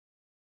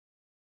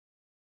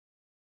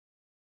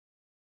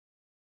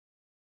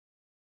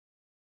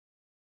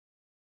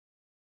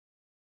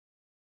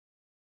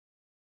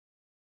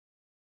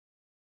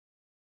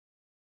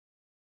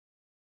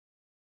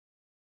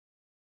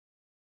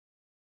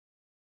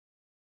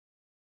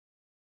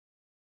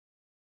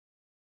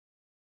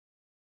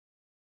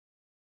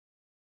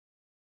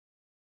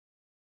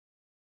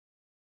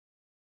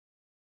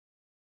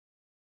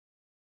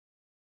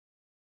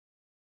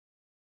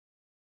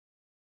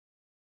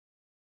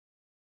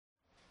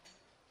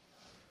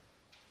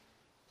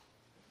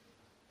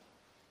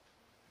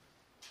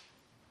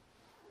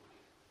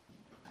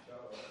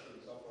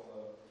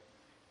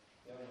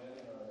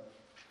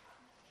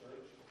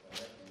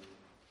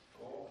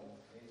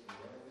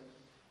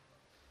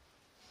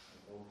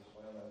both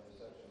swam at the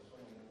sectional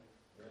swimming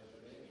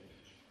yesterday and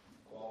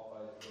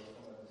qualified to go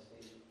swim at the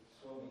state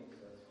swimming, so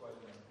that's quite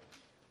an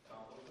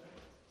accomplishment.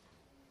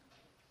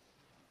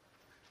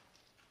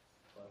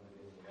 Fun to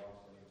be able to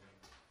watch them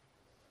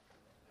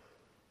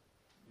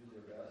do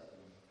their best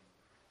and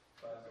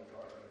try so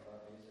hard. I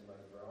thought Mason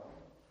might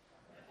drown.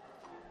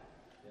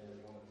 Then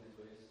there's one of his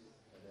races,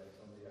 and then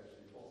somebody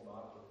actually pulled him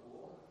out of the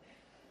pool.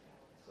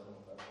 So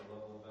that's a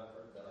level of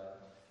effort that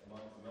I am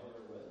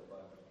unfamiliar with,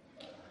 but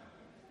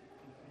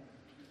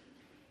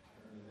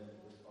it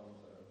was fun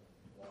to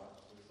watch.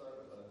 We'll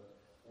start with a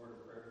word of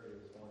prayer here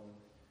this morning.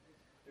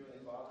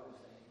 Heavenly Father, we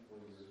thank you for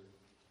your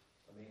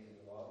amazing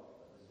love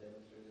that was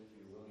demonstrated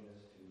through your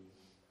willingness to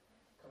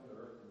come to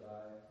earth and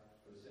die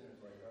for sinners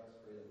like us.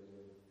 Pray that we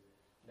would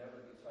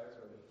never get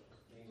tired of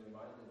being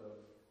reminded of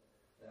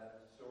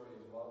that story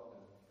of love,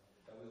 and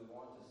that we would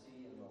want to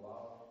see and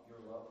allow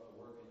your love to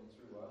work in and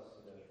through us so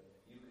that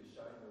you could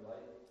shine your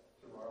light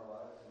through our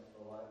lives and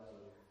through the lives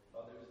of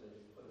others that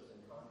you put us in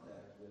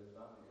contact with,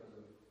 not because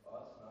of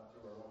us, not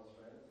through our own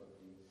strength, but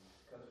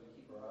because we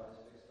keep our eyes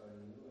fixed on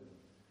you and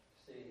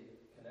stay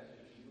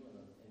connected to you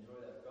and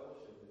enjoy that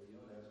fellowship with you.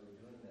 And as we're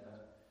doing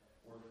that,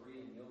 we're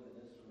free and yielded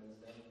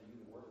instruments then for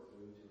you to work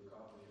through to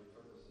accomplish your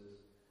purposes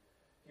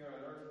here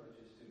on earth,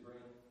 which is to bring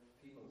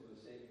people to a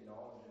saving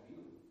knowledge of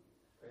you.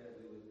 Pray that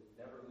we would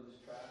never lose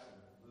track and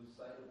lose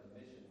sight of the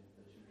mission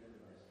that you've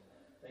given us.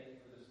 Thank you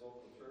for this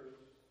local church.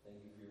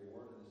 Thank you for your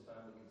word and this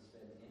time we can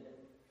spend in it.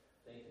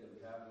 Thank you that we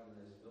have you in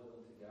this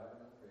building to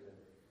gather. Pray that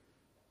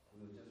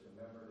we would just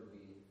remember to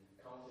be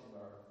counting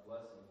our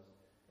blessings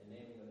and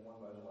naming them one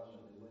by one,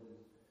 that we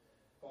wouldn't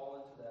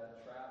fall into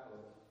that trap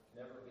of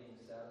never being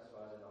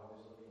satisfied and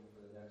always looking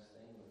for the next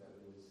thing, but that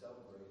we would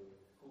celebrate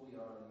who we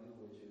are in you,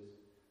 which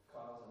is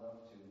cause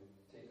enough to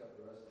take up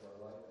the rest of our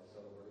life in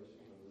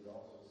celebration. But we'd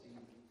also see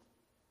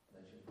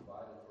that you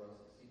provided for us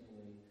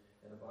exceedingly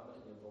and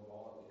abundantly above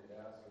all that we could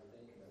ask or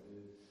think, and that we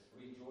would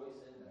rejoice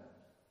in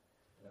that,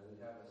 and that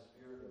we'd have a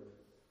spirit of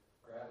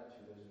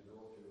gratitude as we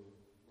go through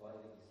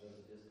life instead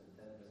of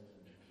discontentment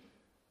and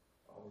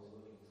always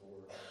looking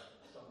for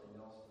something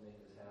else to make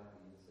us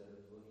happy instead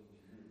of looking to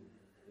you,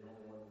 the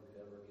only one who could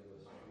ever give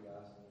us true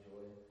lasting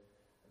joy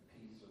and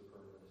peace or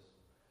purpose.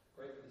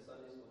 Pray for the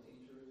Sunday school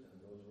teachers and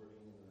those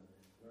working in the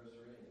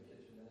nursery and the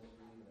kitchen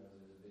ministry, and as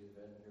there's a big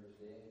event here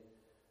today,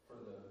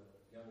 for the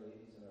young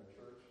ladies in our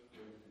church,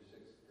 3rd through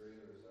 6th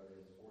grade, or sorry,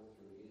 it's 4th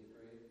through 8th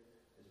grade.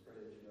 Just pray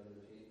that you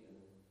undertake in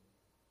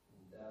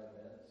that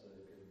event so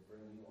that it could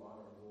bring you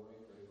honor and glory.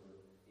 Pray for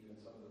even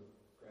some of the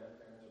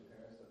grandparents or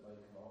parents that might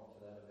come out to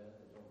that event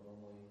that don't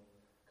normally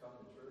come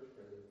to church.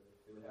 Pray that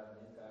it would have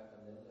an impact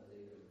on them, that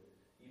they could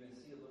even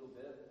see a little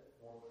bit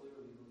more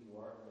clearly who you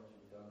are and what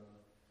you've done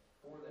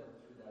for them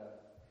through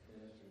that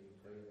ministry.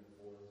 Pray them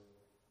forth.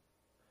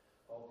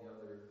 All the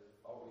other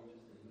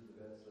outreaches, the youth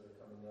events that are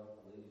coming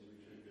up, the ladies'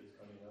 retreat that's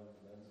coming up,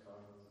 the men's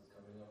conference that's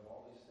coming up,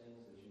 all these things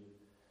that you've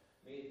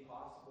made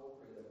possible.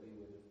 Pray that we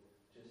would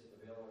just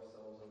avail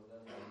ourselves of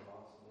them when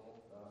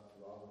possible, not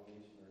through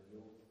obligation or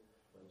guilt,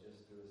 but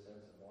just through a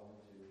sense of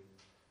wanting to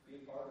be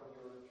a part of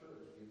your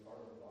church, be a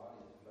part of the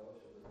body, to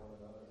fellowship with one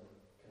another and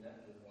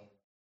connect with one another.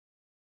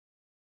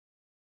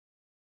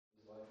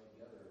 This life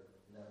together,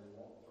 and that we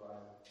won't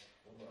thrive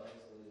when we're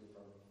isolated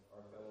from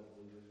our fellow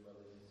believers,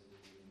 brothers and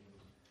sisters in you.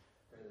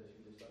 Pray that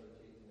you just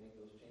undertake to make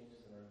those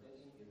changes in our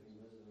thinking. Give me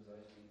wisdom as I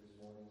speak this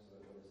morning so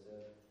that what is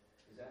said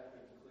is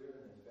accurate and clear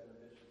and is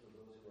beneficial to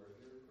those who are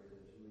here. Pray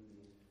that you would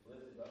be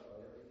lifted up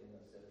by everything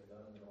that's said and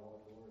done, and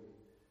all glory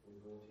would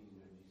go to you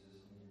in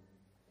Jesus' name.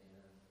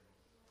 Amen.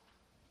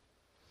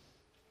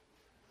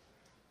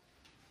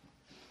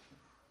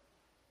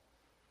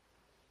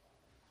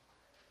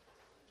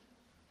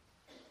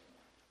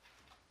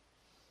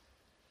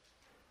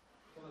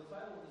 So the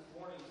title of this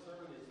morning's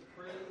sermon is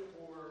Pray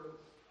for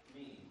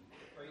Me.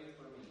 Pray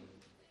for me.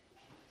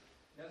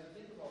 And as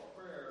we think about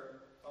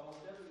prayer,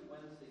 almost every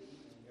Wednesday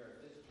evening here at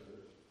this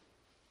church,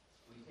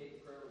 we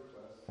take prayer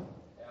requests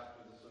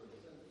after the service.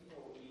 And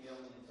people email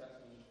me and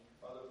text me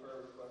other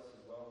prayer requests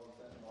as well. We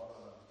send them out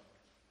on a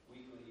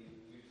weekly,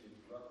 usually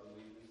roughly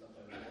weekly,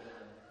 sometimes more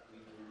than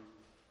weekly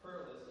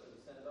prayer list that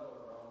we send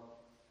out around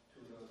to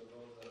those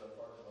that are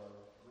part of our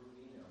group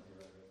email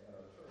here at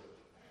our church.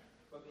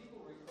 But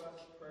people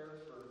request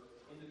prayers for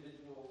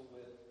individuals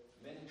with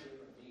many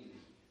different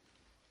needs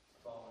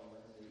following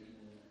Wednesday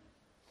evening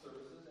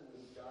services, and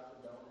we jot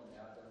them down and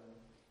add them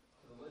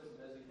to the list.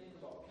 And as you think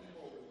about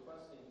people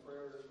requesting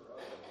prayers for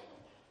others,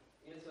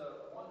 it's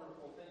a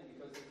wonderful thing,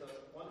 because it's a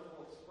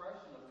wonderful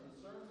expression of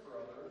concern for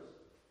others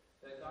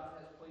that God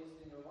has placed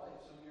in your life.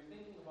 So when you're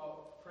thinking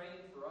about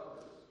praying for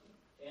others,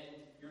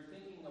 and you're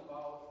thinking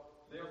about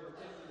their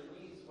particular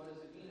needs, what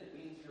does it mean? It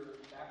means you're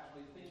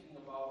actually thinking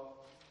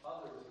about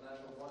others, and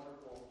that's a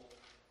wonderful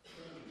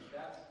thing.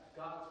 That's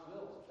God's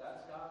will.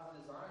 That's God's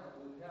design. That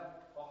we would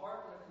have a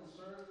heart and a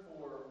concern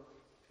for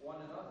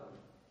one another.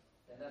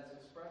 And that's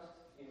expressed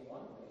in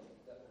one way.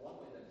 That one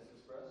way that is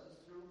expressed is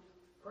through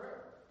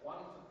prayer.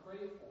 Wanting to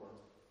pray for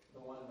the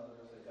one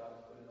another that God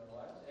has put in our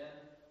lives, and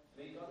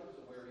make others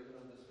aware even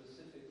of the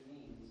specific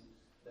needs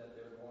that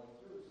they're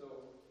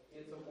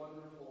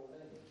wonderful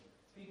thing.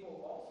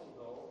 People also,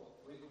 though,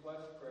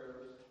 request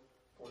prayers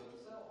for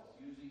themselves,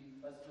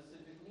 usually a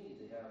specific need.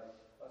 They have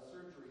a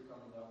surgery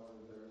coming up,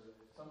 or there's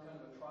some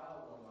kind of a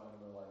trial going on in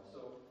their life.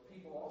 So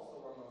people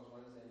also on those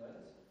Wednesday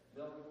nights,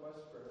 they'll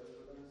request prayers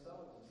for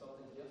themselves and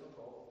something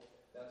difficult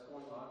that's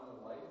going on in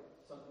their life,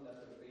 something that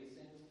they're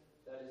facing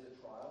that is a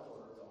trial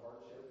or it's a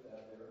hardship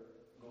that they're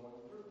going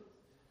through.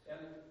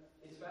 And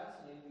it's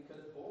fascinating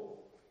because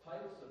both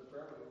types of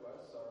prayer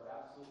requests are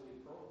absolutely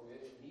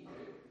appropriate,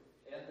 needed,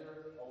 and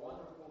they're a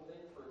wonderful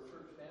thing for a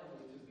church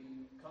family to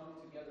be coming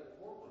together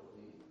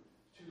corporately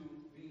to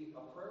be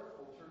a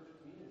prayerful church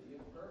community,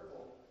 a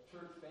prayerful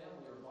church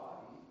family or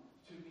body,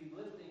 to be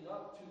lifting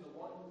up to the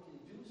one who can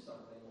do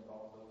something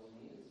about those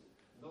needs,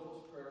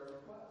 those prayer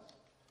requests.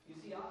 You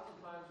see,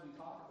 oftentimes we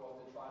talk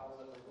about the trials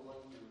that we're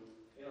going through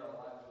in our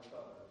lives with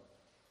others.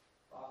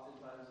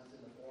 Oftentimes it's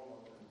in the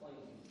form of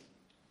complaining.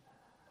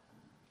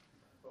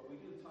 But we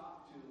do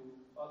talk to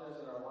others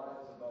in our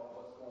lives about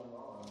what's going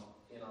on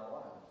in our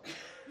lives.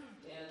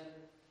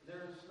 And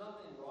there's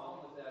nothing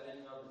wrong with that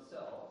in and of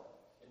itself.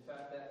 In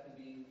fact, that can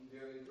be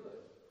very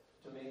good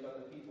to make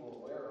other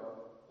people aware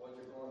of what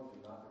you're going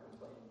through, not the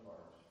complaining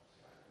part.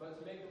 But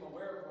to make them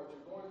aware of what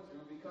you're going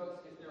through,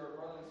 because if they're a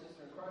brother and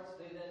sister in Christ,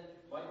 they then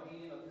might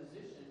be in a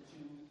position to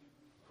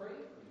pray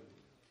for you.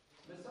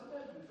 But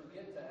sometimes we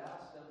forget to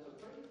ask them to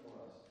pray for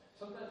us.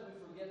 Sometimes we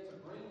forget to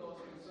bring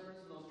those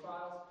concerns and those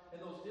trials and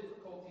those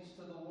difficulties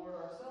to the Lord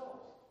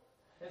ourselves.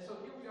 And so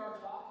here we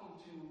are talking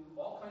to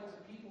all kinds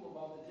of people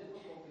about the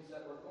difficulties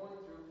that we're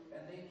going through,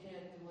 and they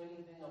can't do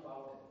anything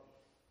about it.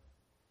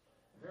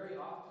 Very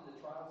often the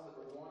trials that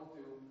we're going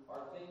through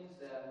are things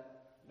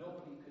that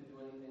nobody could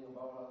do anything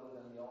about other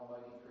than the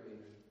Almighty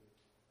Creator.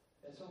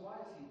 And so why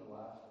is He the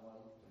last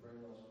one to bring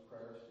those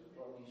prayers to?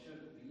 Well, He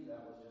shouldn't be.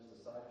 That was just a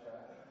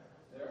sidetrack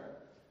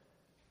there.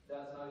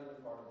 That's not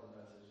even part of the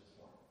message this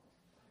morning.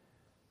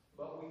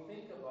 But we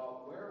think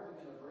about where are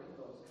we going to bring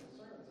those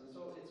concerns. And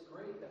so it's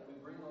great that we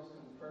bring those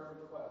prayer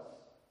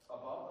requests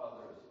about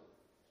others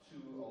to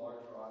a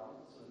larger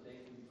audience so that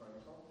they can be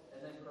praying for, and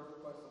then prayer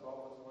requests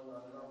about what's going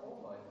on in our own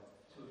life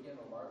to, again,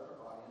 a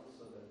larger audience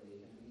so that they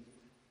can be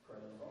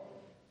praying for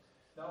them.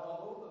 Now,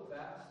 although the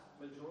vast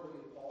majority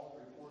of Paul's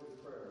recorded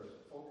prayers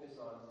focus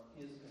on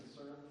his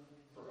concern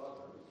for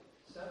others,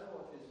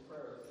 several of his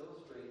prayers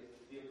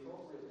illustrate the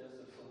appropriateness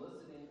of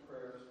soliciting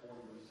prayers for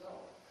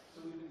yourself.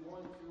 So we've been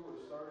going through,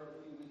 or started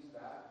a few weeks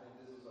back, I think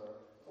this is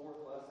our fourth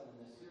lesson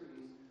in this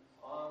series,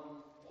 on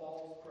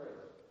Paul's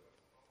prayers.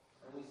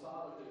 And we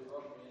saw that there's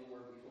roughly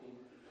anywhere between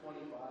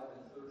 25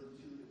 and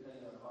 32,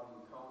 depending on how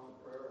you count the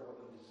prayer,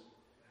 whether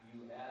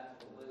you add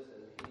to the list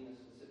as being a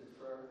specific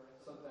prayer.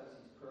 Sometimes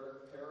he's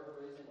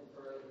paraphrasing a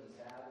prayer that he's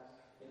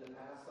had in the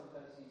past.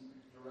 Sometimes he's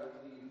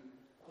directly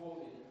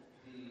quoting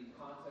the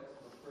context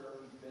of a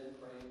prayer he's been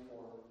praying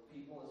for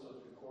people, and so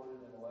it's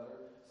recorded in a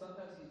letter.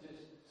 Sometimes he's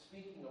just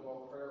speaking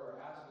about prayer or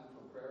asking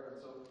for prayer,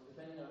 and so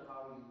depending on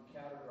how you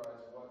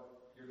categorize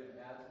what you're going to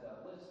add to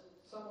that list,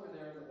 somewhere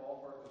there in the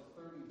ballpark of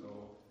 30,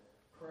 though,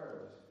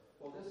 prayers.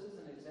 Well, this is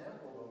an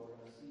example, though, we're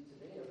going to see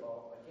today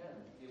about,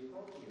 again, the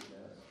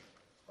appropriateness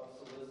of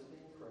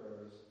soliciting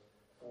prayers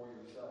for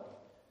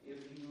yourself.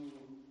 If you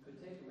could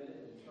take a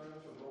minute and turn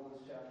to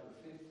Romans chapter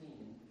 15,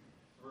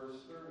 verse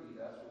 30,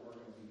 that's what we're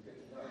going to be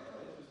picking up. Now,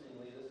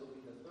 interestingly, this will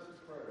be the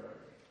third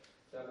prayer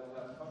that we'll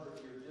have covered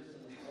here just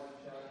in this one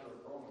chapter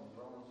of Romans,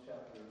 Romans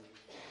chapter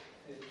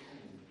 15.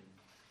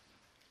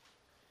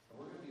 And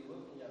we're going to be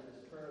looking at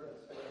this prayer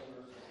that's found in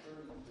verses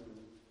 30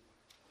 through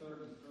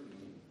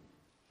 33.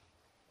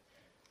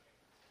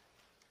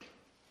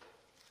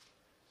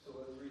 So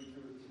let's read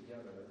through it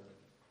together.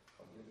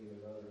 I'll give you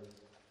another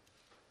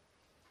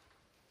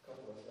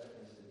couple of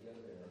seconds to get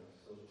there.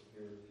 So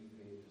here's a few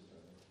pages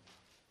then.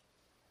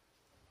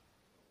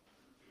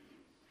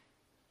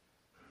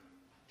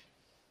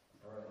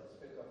 All right, let's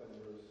pick up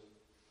in verse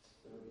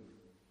 30.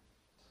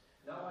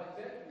 Now I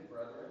beg you,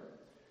 brethren,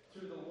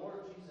 through the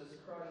Lord Jesus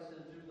Christ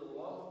and through the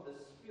love of the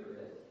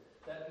Spirit,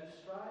 that you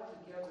strive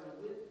together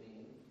with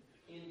me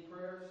in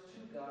prayers to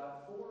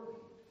God for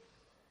me,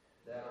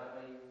 that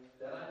I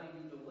may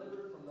be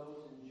delivered from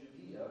those in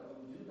Judea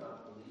who do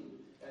not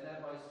believe, and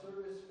that my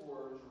service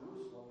for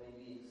Jerusalem may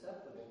be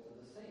acceptable to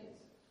the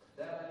saints,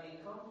 that I may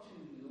come to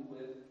you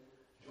with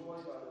joy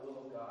by the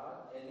will of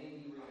God, and may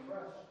be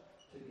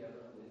refreshed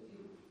together with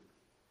you.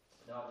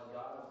 Now the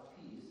God of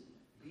peace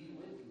be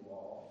with you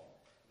all.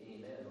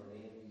 Amen. Or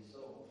may it be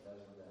so.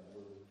 That's what that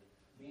word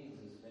means,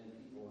 is many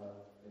people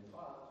have been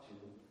taught to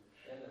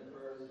end their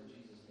prayers in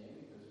Jesus'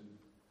 name, because we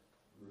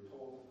were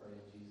told to pray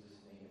in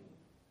Jesus' name,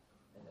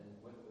 and then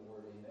with the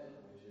word amen,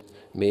 which is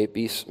may it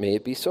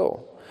be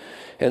so.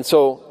 And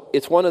so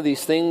it's one of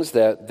these things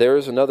that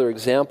there's another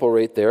example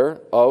right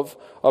there of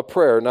a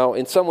prayer. Now,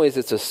 in some ways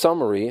it's a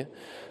summary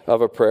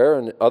of a prayer,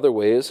 and in other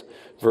ways,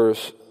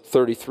 verse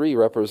 33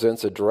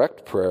 represents a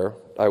direct prayer,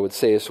 I would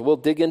say. So we'll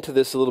dig into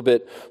this a little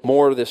bit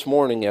more this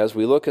morning as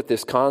we look at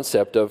this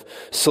concept of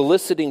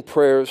soliciting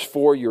prayers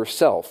for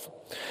yourself.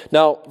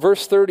 Now,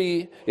 verse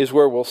 30 is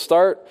where we'll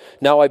start.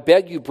 Now I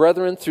beg you,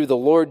 brethren, through the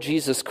Lord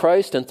Jesus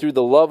Christ and through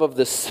the love of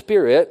the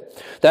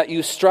Spirit, that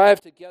you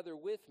strive together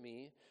with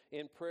me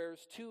in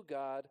prayers to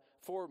God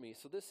for me.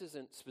 So this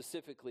isn't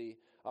specifically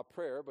a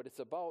prayer, but it's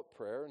about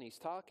prayer, and he's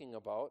talking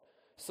about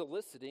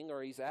soliciting,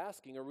 or he's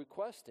asking or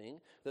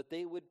requesting that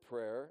they would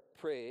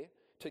pray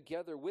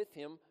together with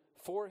him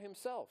for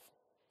himself.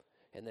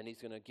 And then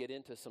he's going to get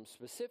into some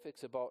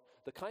specifics about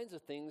the kinds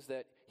of things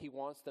that he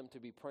wants them to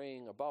be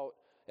praying about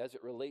as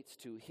it relates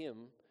to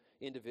him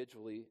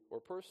individually or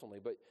personally.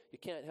 But you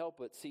can't help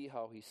but see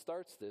how he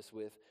starts this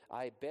with,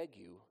 I beg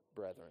you,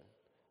 brethren.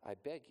 I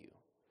beg you.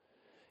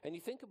 And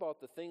you think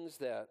about the things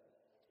that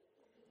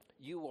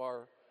you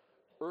are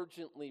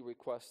urgently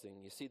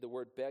requesting. You see, the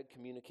word beg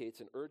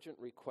communicates an urgent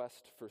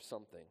request for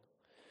something.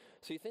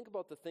 So you think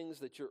about the things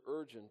that you're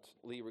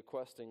urgently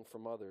requesting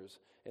from others,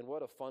 and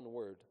what a fun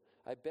word.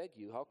 I beg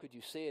you. How could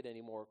you say it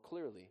any more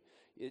clearly?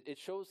 It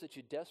shows that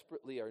you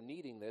desperately are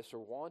needing this or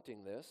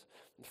wanting this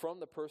from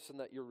the person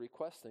that you're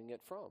requesting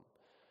it from.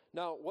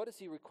 Now, what is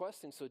he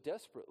requesting so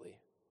desperately?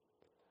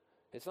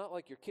 It's not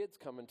like your kids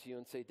coming to you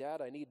and say,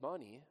 Dad, I need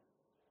money.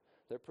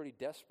 They're pretty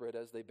desperate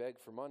as they beg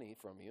for money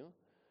from you.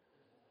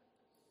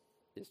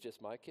 It's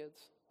just my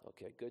kids?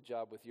 Okay, good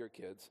job with your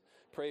kids.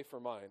 Pray for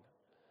mine.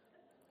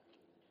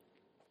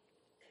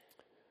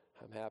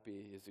 I'm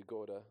happy as you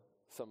go to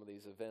some of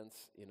these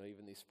events,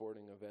 even these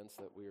sporting events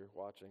that we were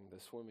watching, the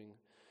swimming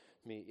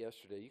meet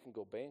yesterday, you can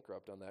go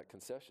bankrupt on that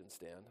concession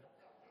stand.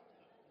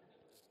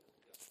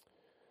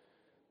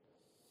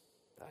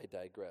 I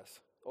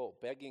digress. Oh,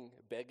 begging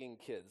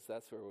kids,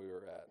 that's where we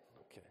were at.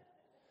 Okay.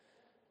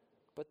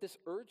 But this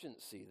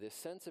urgency, this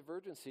sense of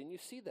urgency, and you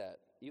see that.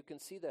 You can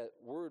see that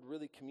word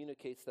really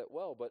communicates that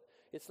well, but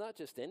it's not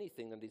just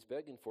anything that he's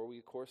begging for. We,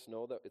 of course,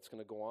 know that it's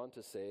going to go on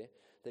to say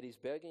that he's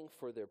begging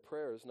for their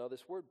prayers. Now,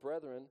 this word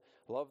brethren,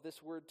 love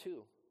this word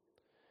too.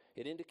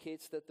 It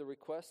indicates that the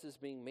request is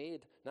being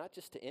made not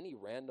just to any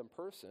random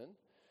person.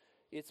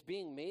 It's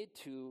being made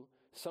to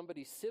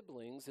somebody's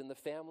siblings in the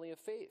family of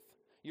faith,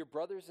 your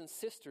brothers and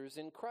sisters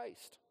in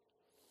Christ.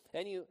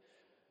 And you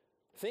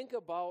think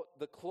about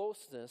the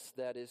closeness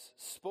that is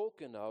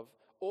spoken of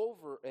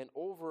over and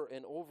over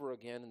and over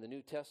again in the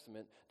New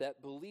Testament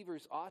that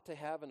believers ought to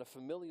have in a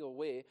familial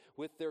way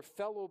with their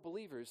fellow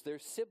believers, their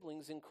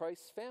siblings in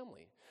Christ's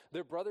family,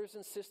 their brothers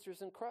and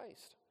sisters in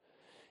Christ.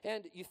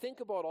 And you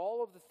think about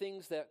all of the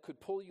things that could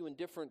pull you in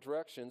different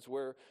directions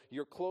where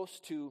you're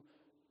close to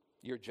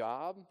your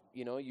job,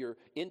 you're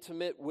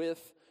intimate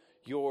with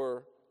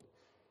your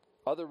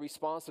other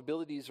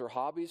responsibilities or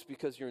hobbies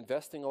because you're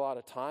investing a lot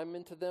of time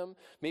into them.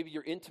 Maybe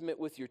you're intimate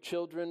with your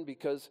children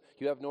because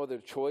you have no other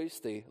choice.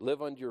 They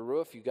live under your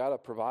roof. You got to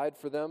provide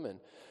for them and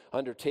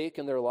undertake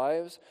in their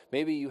lives.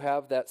 Maybe you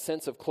have that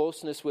sense of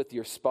closeness with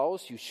your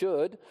spouse. You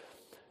should.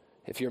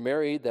 If you're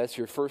married, that's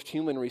your first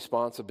human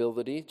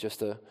responsibility.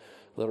 Just a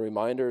little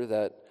reminder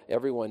that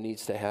everyone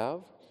needs to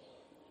have.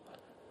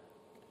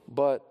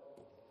 But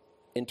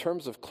in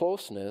terms of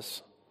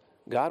closeness,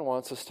 God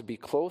wants us to be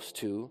close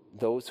to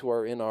those who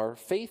are in our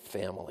faith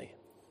family.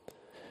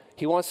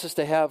 He wants us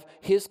to have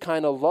his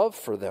kind of love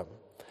for them.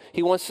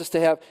 He wants us to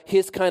have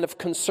his kind of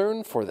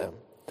concern for them.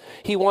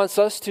 He wants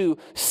us to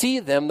see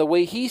them the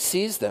way he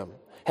sees them,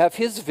 have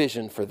his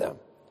vision for them.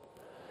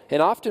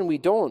 And often we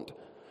don't,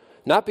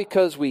 not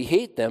because we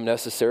hate them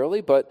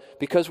necessarily, but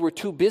because we're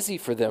too busy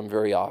for them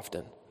very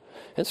often.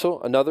 And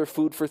so another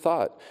food for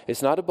thought.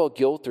 It's not about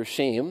guilt or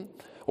shame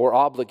or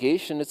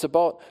obligation. It's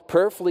about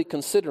prayerfully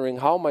considering,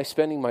 how am I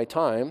spending my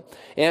time?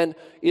 And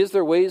is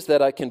there ways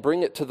that I can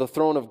bring it to the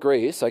throne of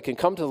grace? I can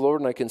come to the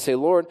Lord and I can say,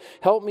 Lord,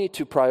 help me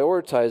to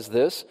prioritize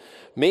this.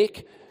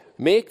 Make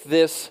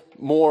this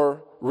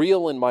more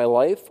real in my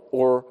life,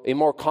 or a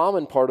more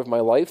common part of my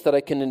life, that I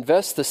can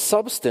invest the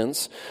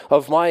substance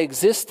of my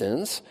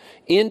existence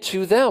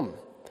into them,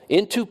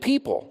 into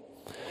people.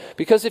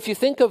 Because if you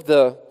think of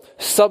the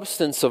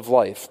substance of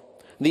life,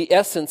 the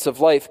essence of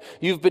life,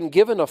 you've been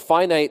given a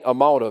finite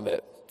amount of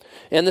it.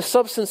 And the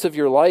substance of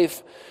your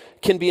life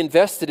can be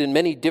invested in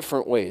many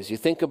different ways. You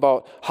think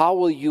about, how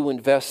will you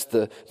invest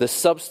the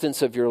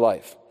substance of your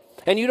life?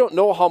 And you don't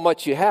know how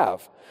much you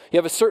have. You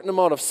have a certain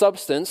amount of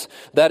substance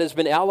that has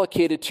been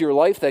allocated to your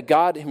life that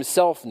God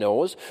himself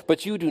knows,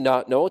 but you do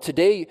not know.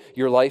 Today,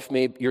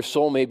 your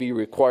soul may be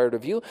required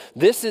of you.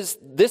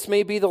 This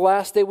may be the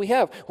last day we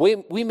have.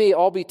 We may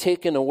all be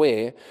taken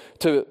away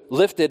to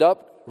lift it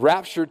up,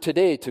 raptured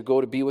today to go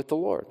to be with the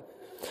Lord.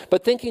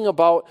 But thinking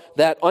about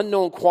that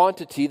unknown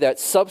quantity, that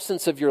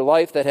substance of your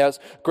life that has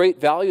great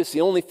value, it's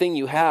the only thing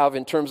you have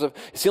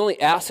it's the only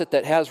asset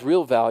that has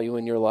real value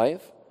in your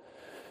life.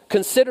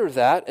 Consider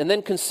that, and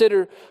then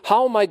consider,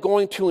 how am I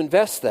going to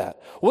invest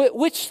that?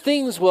 Which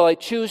things will I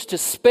choose to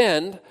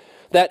spend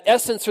that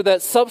essence or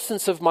that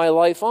substance of my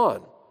life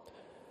on?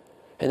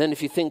 And then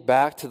if you think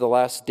back to the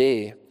last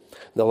day,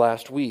 the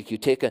last week, you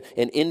take an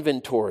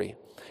inventory.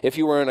 If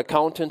you were an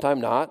accountant, I'm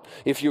not.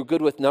 If you're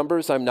good with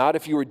numbers, I'm not.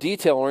 If you were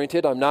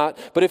detail-oriented, I'm not.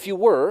 But if you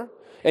were,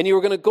 and you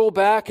were going to go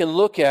back and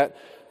look at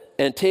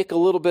and take a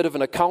little bit of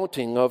an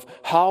accounting of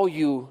how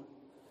you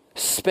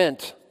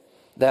spent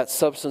that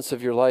substance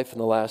of your life in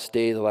the last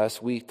day, the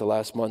last week, the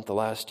last month, the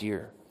last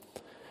year?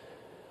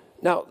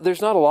 Now,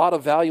 there's not a lot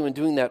of value in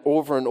doing that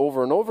over and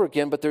over and over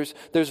again, but there's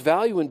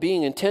value in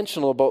being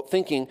intentional about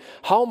thinking,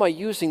 how am I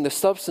using the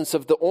substance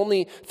of the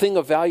only thing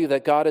of value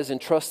that God has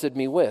entrusted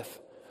me with,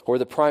 or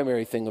the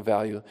primary thing of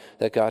value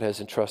that God has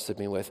entrusted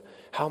me with?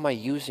 How am I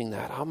using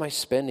that? How am I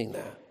spending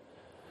that?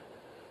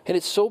 And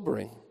it's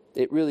sobering.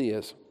 It really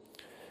is.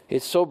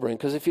 It's sobering,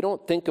 because if you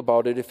don't think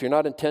about it, if you're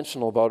not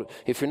intentional about it,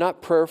 if you're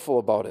not prayerful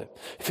about it,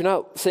 if you're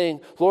not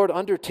saying, Lord,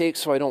 undertake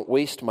so I don't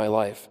waste my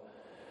life,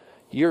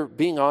 you're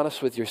being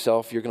honest with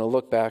yourself. You're going to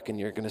look back and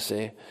you're going to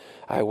say,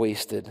 I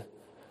wasted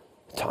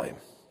time.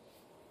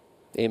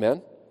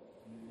 Amen?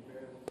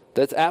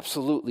 That's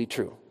absolutely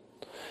true.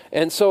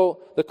 And so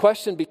the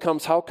question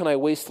becomes, how can I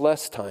waste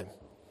less time?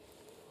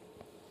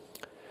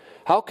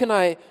 How can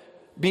I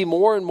be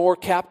more and more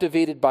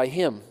captivated by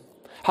Him?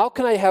 How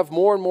can I have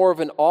more and more of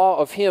an awe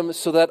of Him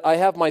so that I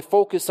have my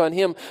focus on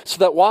Him, so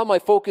that while my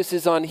focus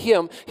is on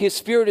Him, His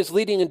Spirit is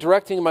leading and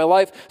directing my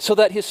life, so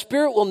that His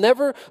Spirit will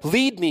never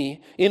lead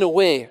me in a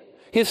way.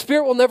 His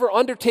Spirit will never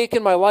undertake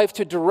in my life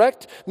to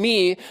direct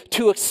me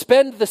to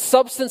expend the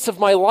substance of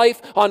my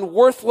life on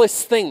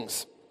worthless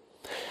things.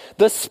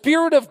 The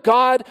Spirit of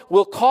God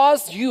will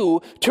cause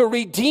you to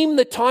redeem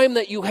the time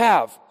that you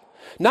have,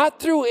 not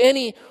through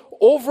any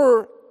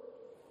over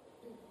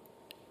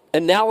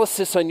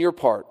analysis on your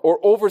part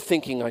or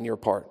overthinking on your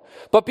part,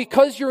 but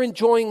because you're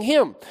enjoying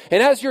Him.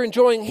 And as you're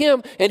enjoying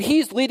Him and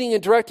He's leading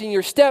and directing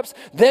your steps,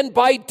 then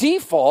by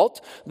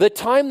default, the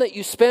time that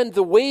you spend,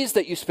 the ways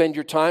that you spend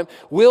your time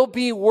will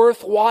be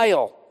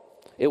worthwhile.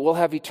 It will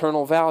have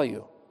eternal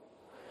value.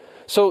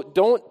 So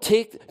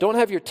don't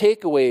have your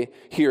takeaway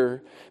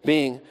here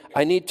being,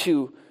 I need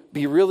to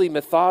be really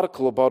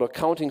methodical about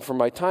accounting for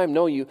my time.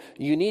 No, you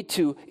need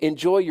to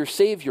enjoy your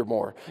Savior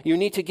more. You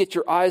need to get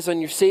your eyes on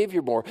your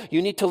Savior more.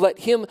 You need to let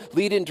Him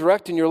lead and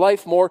direct in your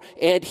life more,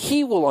 and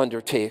He will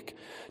undertake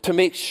to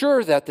make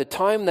sure that the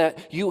time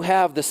that you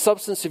have, the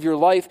substance of your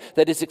life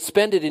that is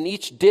expended in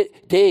each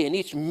day, in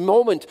each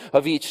moment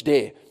of each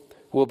day,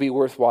 will be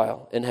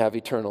worthwhile and have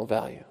eternal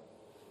value.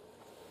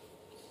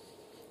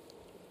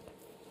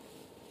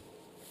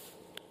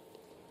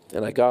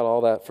 And I got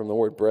all that from the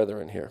word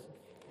brethren here.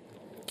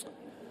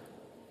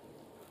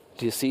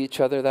 Do you see each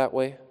other that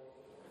way?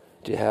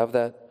 Do you have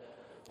that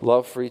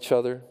love for each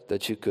other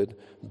that you could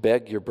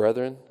beg your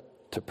brethren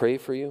to pray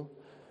for you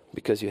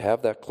because you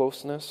have that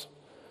closeness?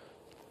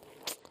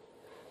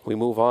 We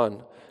move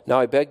on. Now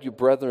I beg you,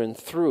 brethren,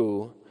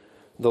 through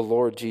the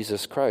Lord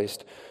Jesus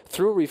Christ.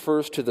 Through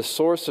refers to the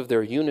source of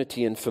their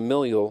unity and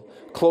familial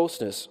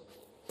closeness.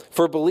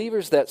 For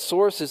believers, that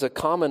source is a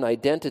common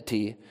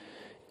identity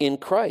in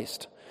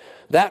Christ.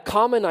 That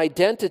common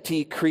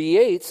identity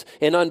creates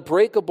an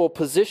unbreakable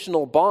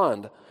positional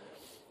bond.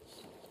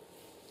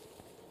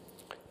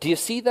 Do you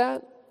see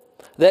that?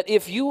 That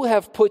if you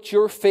have put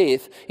your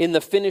faith in the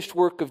finished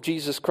work of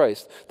Jesus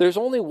Christ, there's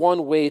only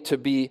one way to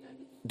be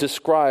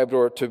described,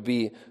 or to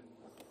be,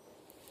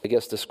 I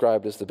guess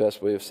described is the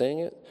best way of saying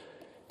it,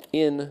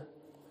 in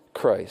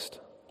Christ.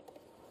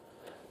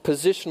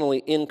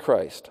 Positionally in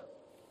Christ.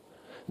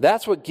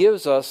 That's what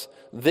gives us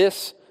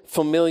this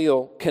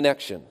familial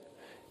connection.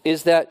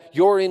 Is that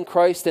you're in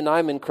Christ and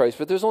I'm in Christ.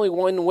 But there's only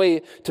one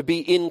way to be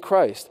in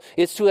Christ.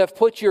 It's to have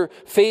put your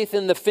faith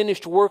in the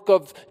finished work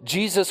of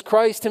Jesus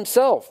Christ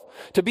Himself.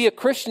 To be a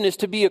Christian is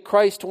to be a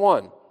Christ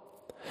one.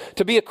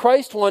 To be a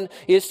Christ one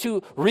is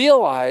to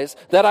realize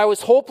that I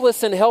was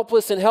hopeless and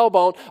helpless and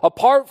hellbound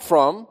apart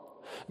from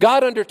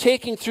God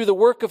undertaking through the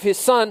work of His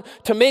Son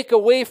to make a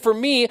way for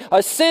me,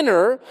 a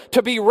sinner,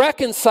 to be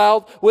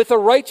reconciled with a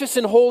righteous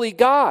and holy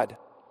God.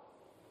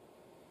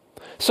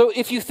 So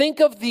if you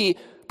think of the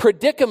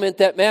predicament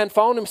that man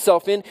found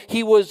himself in,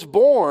 he was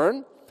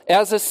born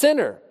as a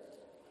sinner.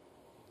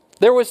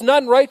 There was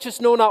none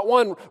righteous, no, not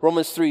one,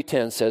 Romans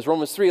 3:10 says.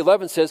 Romans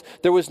 3:11 says,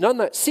 there was none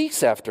that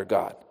seeks after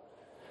God.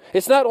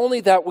 It's not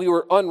only that we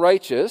were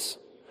unrighteous,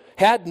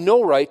 had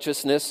no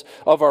righteousness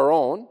of our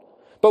own,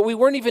 but we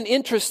weren't even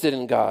interested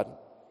in God,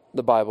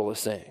 the Bible is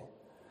saying.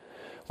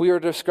 We were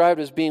described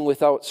as being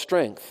without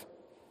strength.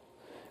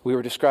 We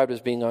were described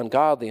as being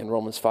ungodly in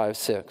Romans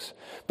 5:6.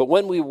 But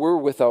when we were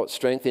without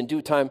strength, in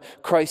due time,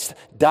 Christ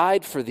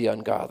died for the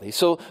ungodly.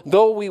 So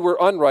though we were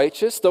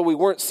unrighteous, though we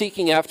weren't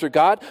seeking after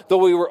God, though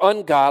we were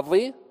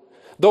ungodly,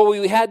 though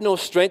we had no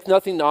strength,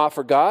 nothing to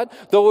offer God,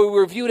 though we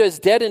were viewed as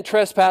dead in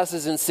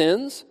trespasses and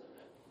sins,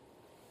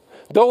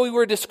 though we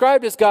were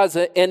described as God's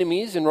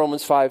enemies in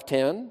Romans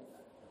 5:10,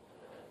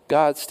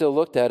 God still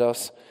looked at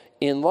us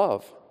in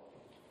love.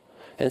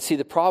 And see,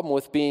 the problem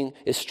with being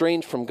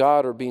estranged from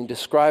God or being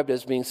described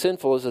as being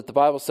sinful is that the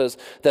Bible says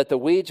that the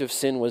wage of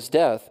sin was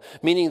death,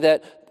 meaning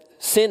that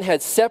sin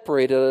had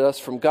separated us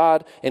from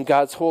God and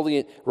God's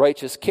holy,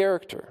 righteous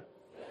character.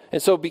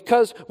 And so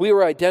because we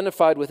were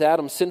identified with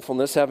Adam's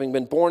sinfulness, having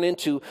been born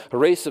into a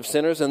race of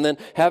sinners, and then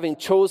having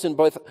chosen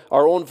by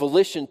our own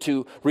volition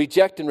to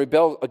reject and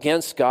rebel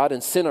against God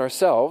and sin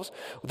ourselves,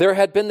 there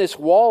had been this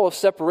wall of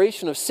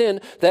separation of sin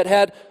that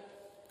had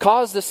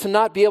caused us to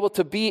not be able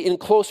to be in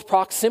close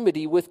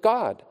proximity with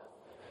God,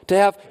 to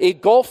have a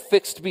gulf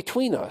fixed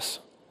between us.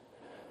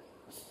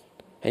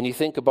 And you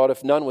think about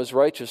if none was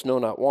righteous, no,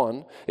 not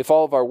one. If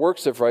all of our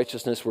works of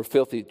righteousness were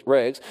filthy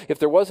rags. If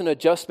there wasn't a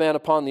just man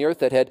upon the earth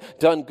that had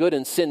done good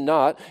and sinned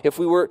not. If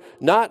we were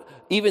not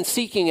even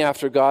seeking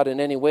after God in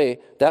any way,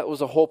 that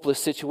was a hopeless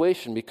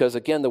situation. Because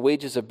again, the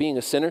wages of being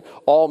a sinner,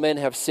 all men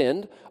have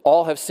sinned.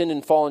 All have sinned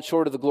and fallen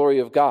short of the glory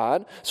of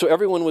God. So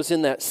everyone was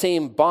in that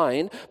same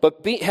bind.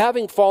 But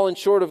having fallen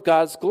short of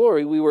God's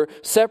glory, we were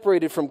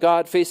separated from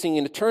God, facing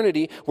an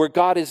eternity where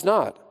God is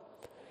not.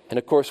 And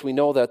of course, we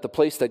know that the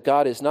place that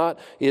God is not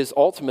is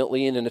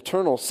ultimately, in an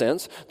eternal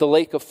sense, the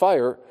lake of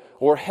fire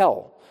or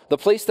hell. The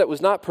place that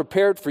was not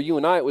prepared for you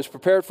and I, it was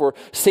prepared for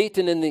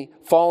Satan and the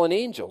fallen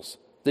angels,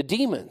 the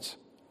demons.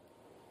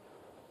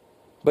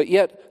 But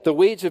yet, the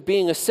wage of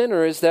being a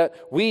sinner is that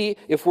we,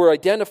 if we're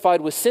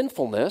identified with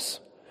sinfulness,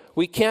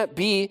 we can't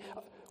be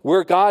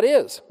where God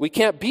is. We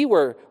can't be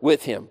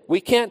with Him.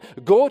 We can't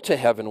go to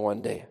heaven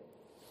one day.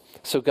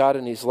 So God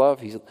in His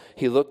love,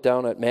 He looked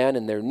down at man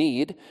in their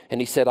need,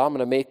 and He said, I'm going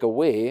to make a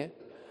way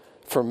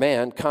for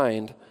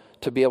mankind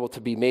to be able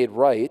to be made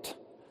right,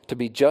 to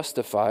be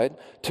justified,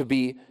 to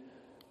be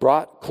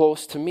brought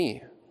close to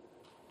me.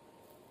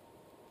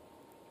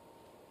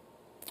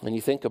 And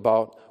you think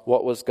about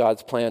what was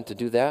God's plan to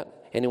do that?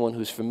 Anyone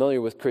who's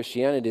familiar with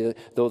Christianity,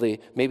 though they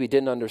maybe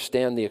didn't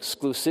understand the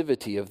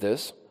exclusivity of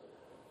this,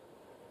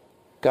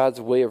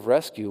 God's way of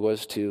rescue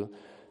was to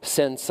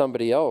send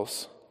somebody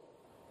else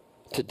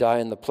to die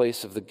in the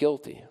place of the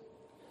guilty.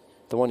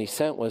 The one He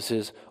sent was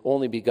His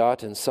only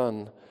begotten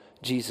Son,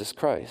 Jesus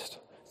Christ.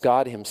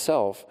 God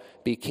Himself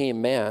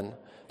became man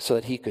so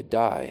that He could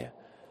die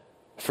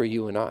for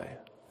you and I,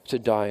 to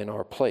die in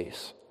our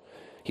place.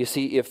 You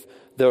see, if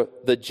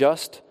the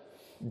just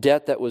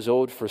debt that was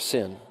owed for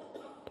sin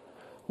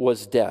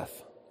was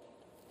death,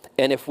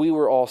 and if we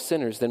were all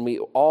sinners, then we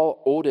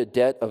all owed a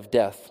debt of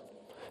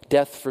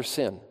death for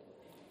sin.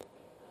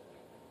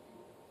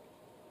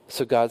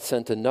 So God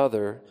sent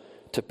another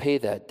to pay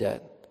that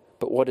debt.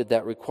 But what did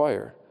that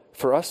require?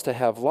 For us to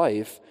have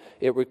life,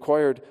 it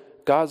required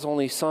God's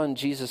only Son,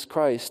 Jesus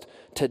Christ,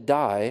 to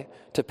die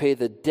to pay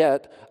the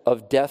debt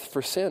of death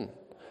for sin.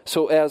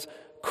 So as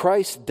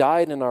Christ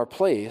died in our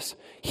place,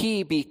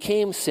 He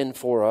became sin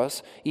for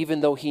us,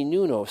 even though He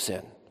knew no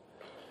sin,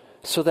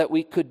 so that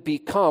we could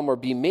become or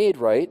be made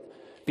right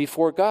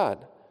before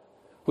God.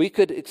 We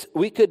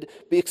could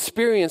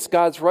experience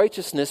God's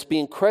righteousness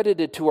being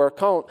credited to our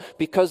account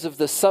because of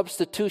the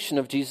substitution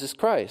of Jesus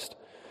Christ.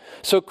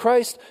 So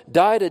Christ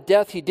died a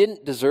death He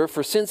didn't deserve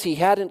for sins He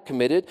hadn't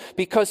committed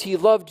because He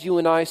loved you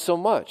and I so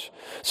much.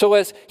 So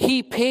as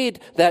He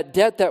paid that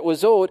debt that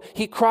was owed,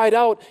 He cried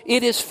out,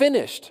 "It is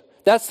finished."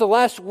 That's the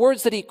last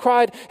words that He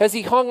cried as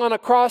He hung on a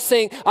cross,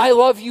 saying, "I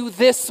love you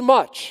this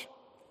much."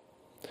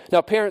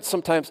 Now parents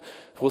sometimes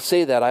will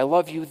say that, "I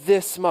love you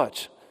this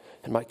much."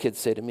 And my kids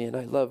say to me, "And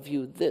I love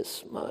you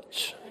this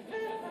much."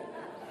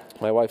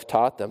 My wife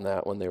taught them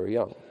that when they were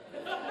young.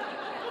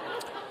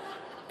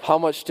 How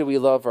much do we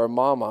love our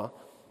mama?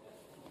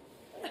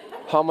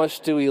 How much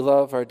do we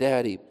love our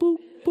daddy? Boop,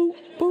 boop,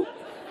 boop.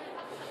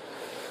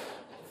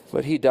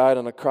 But He died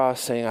on a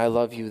cross saying, "I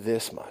love you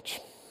this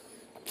much."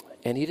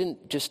 And He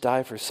didn't just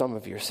die for some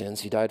of your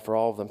sins. He died for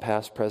all of them,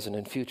 past, present,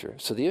 and future.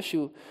 So the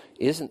issue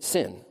isn't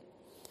sin.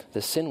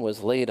 The sin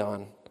was laid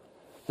on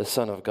the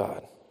Son of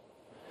God.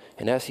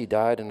 And as He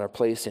died in our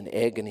place in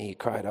agony, He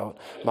cried out,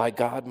 my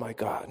God,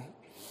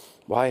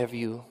 why have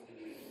you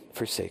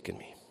forsaken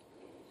me?"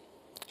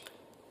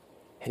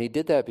 And He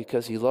did that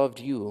because He loved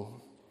you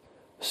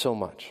so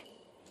much.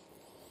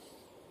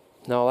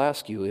 Now I'll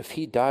ask you, if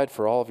He died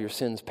for all of your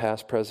sins,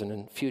 past, present,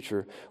 and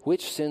future,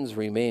 which sins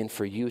remain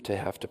for you to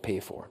have to pay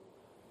for?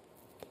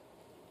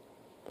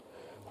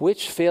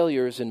 Which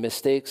failures and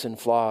mistakes and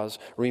flaws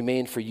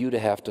remain for you to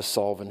have to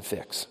solve and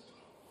fix?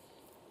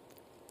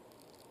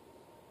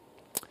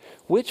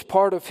 Which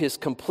part of His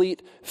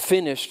complete,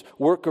 finished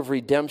work of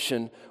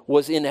redemption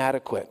was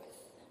inadequate,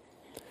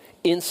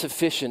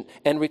 insufficient,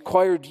 and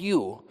required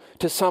you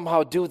to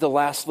somehow do the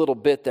last little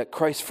bit that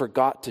Christ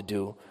forgot to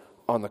do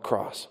on the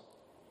cross?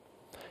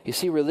 You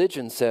see,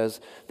 religion says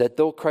that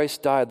though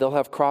Christ died, they'll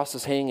have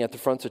crosses hanging at the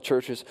front of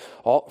churches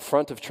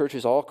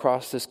all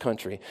across this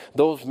country.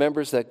 Those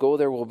members that go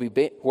there will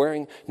be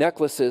wearing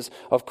necklaces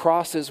of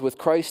crosses with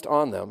Christ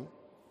on them,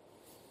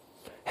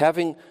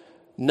 having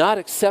not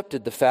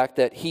accepted the fact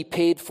that He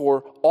paid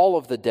for all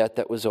of the debt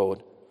that was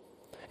owed.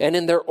 And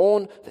in their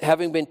own,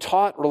 having been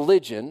taught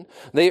religion,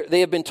 they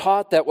have been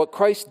taught that what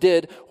Christ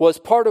did was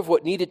part of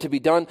what needed to be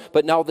done,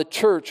 but now the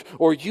church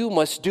or you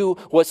must do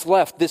what's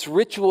left. This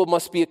ritual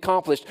must be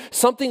accomplished.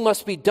 Something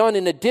must be done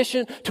in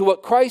addition to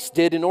what Christ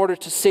did in order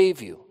to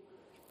save you.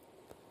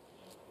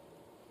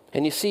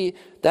 And you see,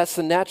 that's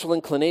the natural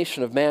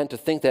inclination of man, to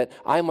think that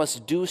I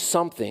must do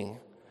something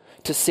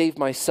to save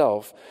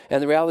myself.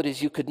 And the reality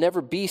is, you could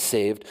never be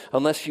saved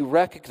unless you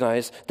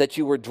recognize that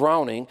you were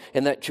drowning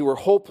and that you were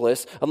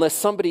hopeless, unless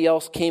somebody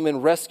else came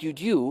and rescued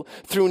you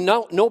through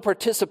no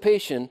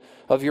participation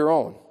of your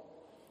own.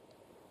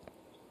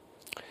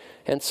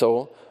 And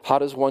so, how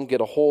does one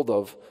get a hold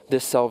of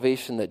this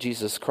salvation that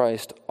Jesus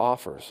Christ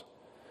offers?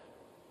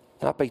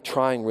 Not by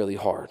trying really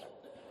hard.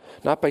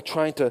 Not by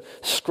trying to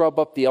scrub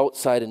up the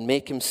outside and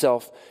make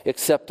himself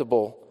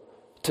acceptable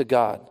to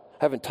God.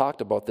 I haven't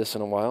talked about this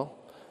in a while.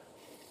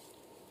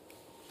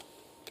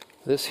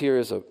 This here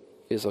is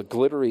a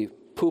glittery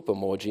poop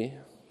emoji.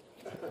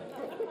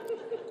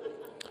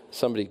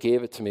 Somebody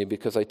gave it to me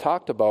because I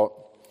talked about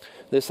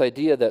this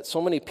idea that so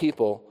many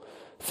people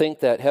think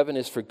that heaven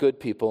is for good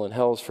people and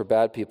hell is for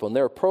bad people. And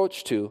their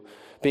approach to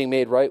being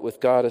made right with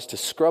God is to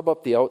scrub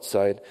up the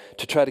outside,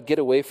 to try to get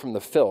away from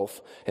the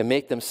filth and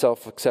make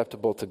themselves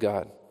acceptable to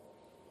God.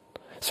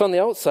 So on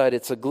the outside,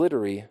 it's a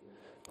glittery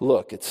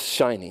look. It's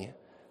shiny,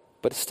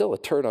 but it's still a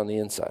turd on the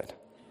inside.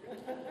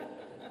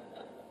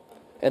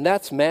 And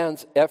that's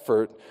man's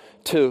effort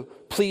to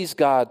please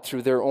God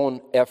through their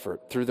own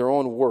effort, through their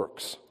own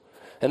works.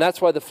 And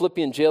that's why the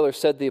Philippian jailer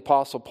said to the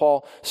Apostle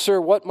Paul,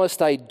 "Sir, what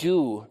must I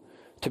do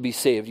to be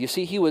saved?" You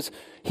see, he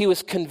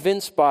was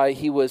convinced by,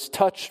 he was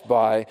touched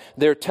by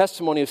their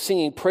testimony of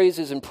singing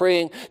praises and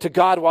praying to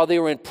God while they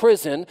were in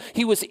prison.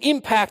 He was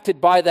impacted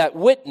by that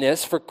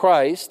witness for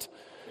Christ,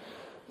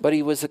 but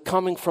he was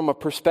coming from a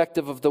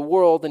perspective of the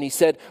world, and he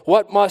said,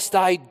 "What must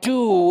I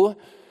do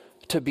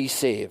to be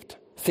saved?"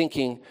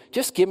 Thinking,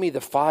 just give me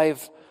the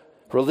 5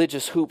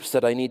 religious hoops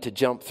that I need to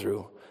jump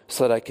through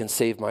so that I can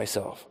save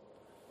myself.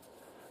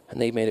 And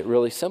they made it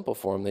really simple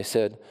for him. They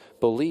said,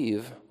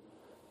 believe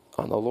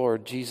on the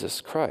Lord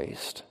Jesus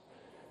Christ,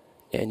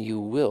 and you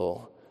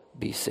will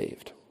be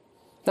saved.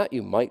 Not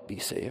you might be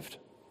saved.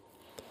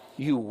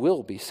 You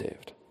will be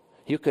saved.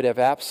 You could have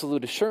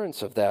absolute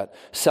assurance of that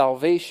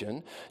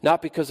salvation,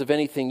 not because of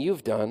anything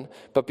you've done,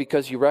 but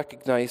because you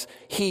recognize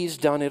He's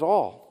done it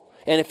all.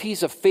 And if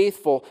He's a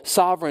faithful,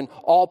 sovereign,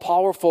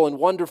 all-powerful, and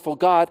wonderful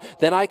God,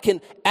 then I can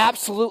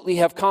absolutely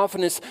have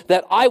confidence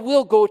that I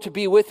will go to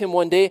be with Him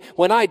one day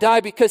when I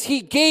die, because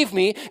He gave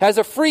me, as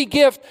a free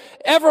gift,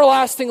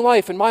 everlasting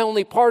life. And my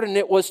only part in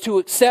it was to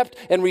accept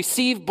and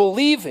receive,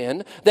 believe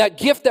in that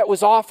gift that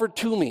was offered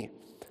to me.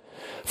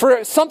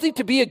 For something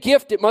to be a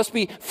gift, it must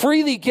be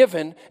freely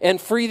given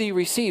and freely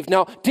received.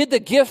 Now, did the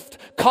gift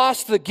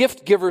cost the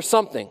gift giver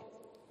something?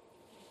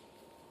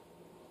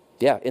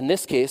 Yeah, in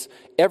this case,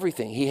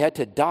 everything. He had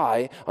to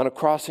die on a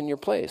cross in your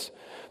place.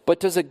 But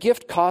does a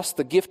gift cost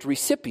the gift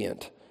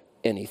recipient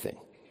anything?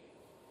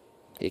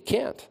 It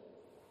can't,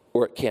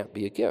 or it can't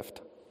be a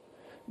gift.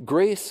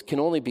 Grace can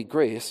only be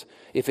grace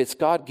if it's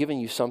God giving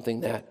you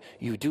something that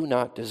you do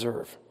not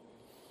deserve.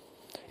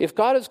 If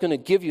God is going to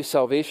give you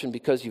salvation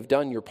because you've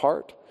done your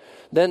part,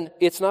 then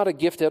it's not a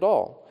gift at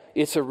all.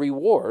 It's a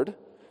reward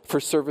for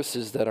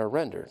services that are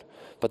rendered.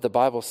 But the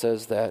Bible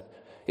says that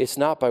it's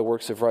not by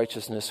works of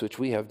righteousness which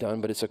we have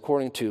done, but it's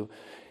according to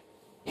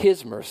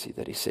His mercy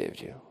that He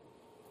saved you.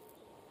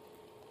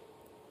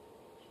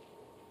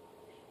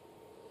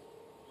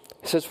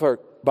 It says, for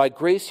by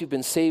grace you've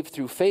been saved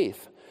through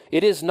faith.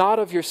 It is not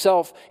of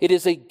yourself, it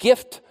is a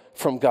gift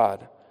from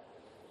God,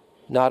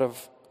 not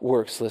of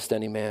works, lest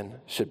any man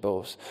should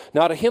boast.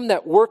 Not of him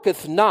that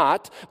worketh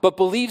not, but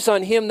believes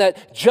on Him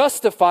that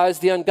justifies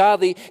the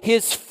ungodly.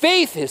 His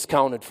faith is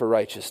counted for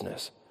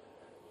righteousness,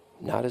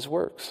 not his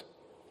works.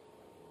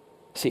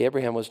 See,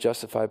 Abraham was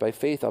justified by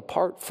faith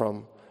apart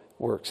from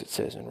works, it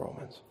says in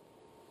Romans.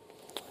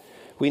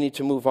 We need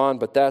to move on,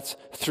 but that's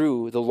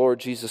through the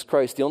Lord Jesus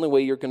Christ. The only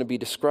way you're going to be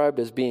described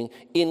as being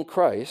in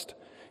Christ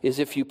is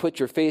if you put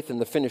your faith in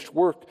the finished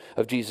work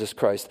of Jesus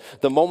Christ.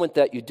 The moment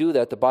that you do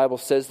that, the Bible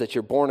says that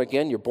you're born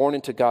again, you're born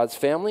into God's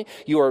family.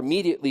 You are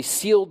immediately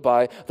sealed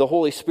by the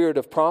Holy Spirit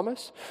of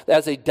promise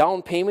as a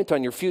down payment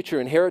on your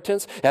future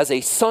inheritance. As a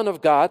son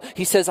of God,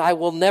 He says, I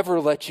will never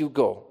let you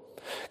go.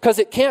 Because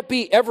it can't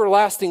be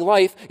everlasting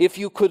life if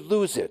you could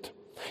lose it.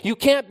 You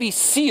can't be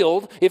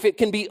sealed if it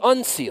can be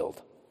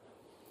unsealed.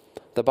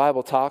 The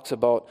Bible talks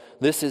about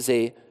this is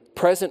a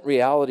present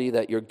reality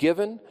that you're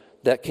given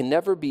that can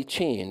never be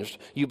changed.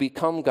 You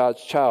become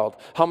God's child.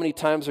 How many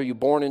times are you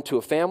born into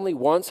a family?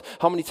 Once.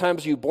 How many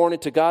times are you born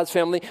into God's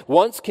family?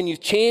 Once. Can you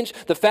change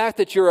the fact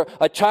that you're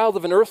a child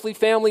of an earthly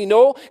family?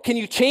 No. Can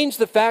you change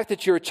the fact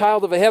that you're a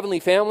child of a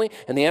heavenly family?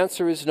 And the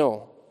answer is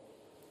no.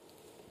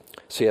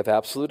 So you have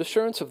absolute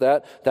assurance of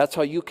that. That's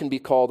how you can be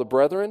called a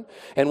brethren.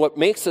 And what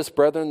makes us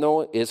brethren,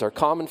 though, is our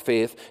common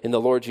faith in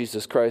the Lord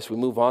Jesus Christ. We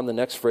move on. The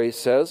next phrase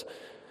says,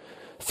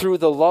 through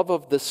the love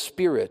of the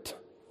Spirit.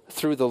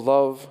 Through the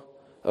love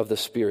of the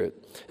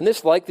Spirit. And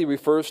this likely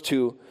refers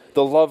to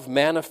the love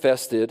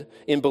manifested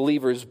in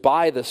believers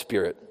by the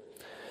Spirit.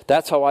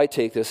 That's how I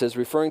take this, as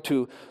referring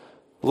to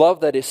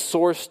love that is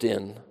sourced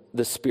in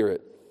the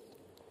Spirit.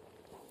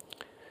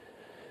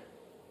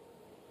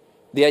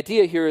 The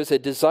idea here is a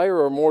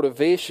desire or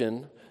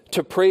motivation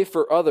to pray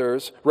for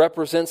others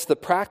represents the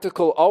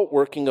practical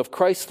outworking of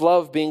Christ's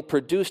love being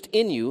produced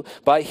in you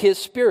by His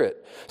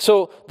Spirit.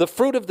 So the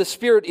fruit of the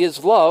Spirit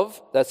is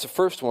love. That's the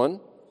first one.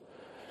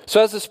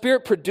 So as the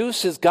Spirit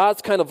produces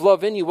God's kind of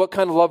love in you, what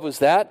kind of love was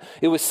that?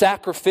 It was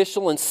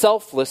sacrificial and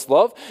selfless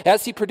love.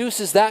 As He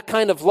produces that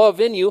kind of love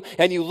in you,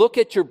 and you look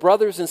at your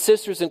brothers and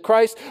sisters in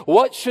Christ,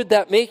 what should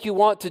that make you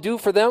want to do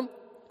for them?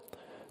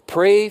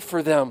 Pray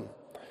for them,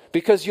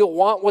 because you'll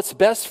want what's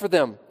best for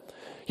them.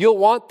 You'll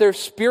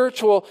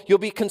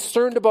be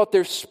concerned about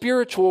their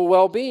spiritual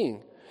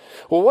well-being.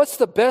 Well, what's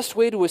the best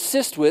way to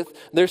assist with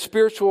their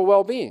spiritual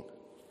well-being?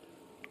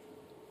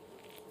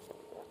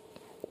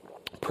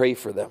 Pray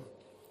for them.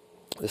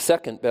 The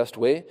second best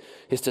way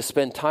is to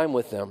spend time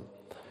with them,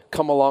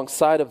 come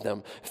alongside of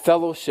them,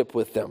 fellowship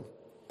with them,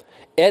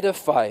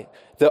 edify,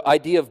 the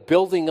idea of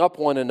building up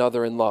one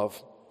another in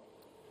love,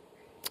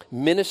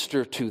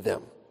 minister to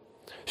them,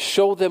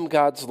 show them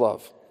God's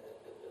love.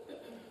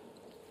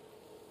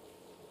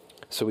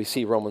 So we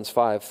see Romans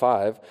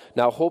 5:5.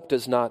 Now hope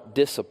does not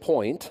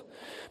disappoint,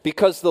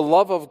 because the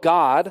love of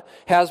God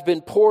has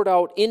been poured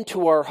out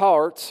into our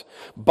hearts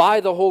by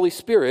the Holy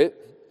Spirit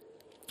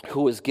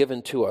who is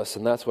given to us.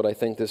 And that's what I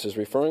think this is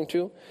referring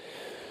to.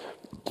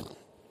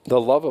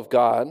 The love of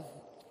God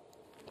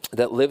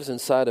that lives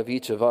inside of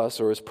each of us,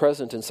 or is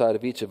present inside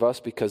of each of us,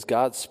 because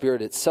God's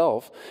Spirit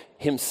itself,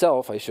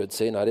 Himself, I should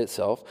say, not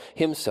itself,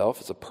 Himself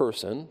as a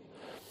person,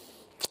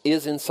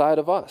 is inside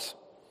of us.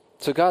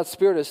 So God's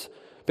Spirit has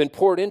been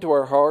poured into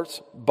our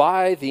hearts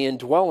by the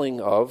indwelling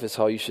of, is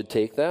how you should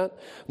take that,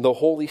 the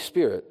Holy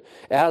Spirit.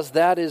 As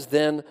that is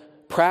then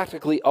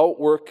practically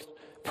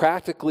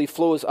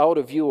flows out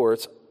of you, or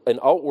it's an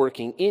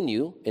outworking in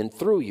you and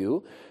through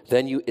you,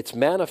 then it's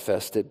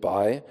manifested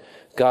by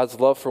God's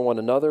love for one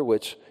another,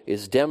 which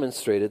is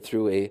demonstrated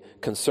through a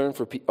concern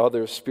for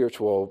others'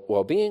 spiritual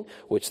well-being,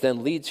 which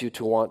then leads you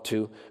to want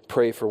to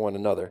pray for one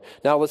another.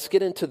 Now let's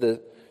get into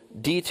the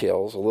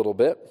details a little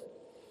bit.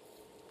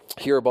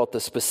 Hear about the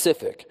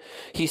specific.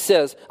 He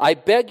says, I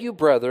beg you,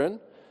 brethren,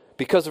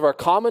 because of our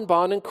common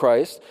bond in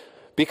Christ,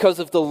 because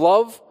of the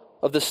love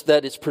of this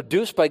that is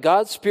produced by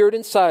God's Spirit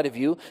inside of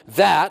you,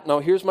 that, now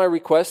here's my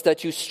request,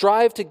 that you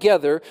strive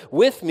together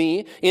with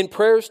me in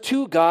prayers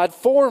to God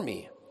for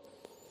me.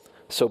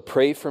 So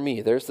pray for me.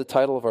 There's the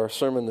title of our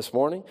sermon this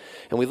morning.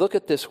 And we look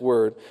at this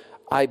word,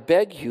 I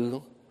beg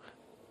you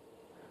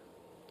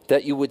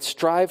that you would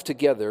strive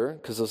together,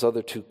 because those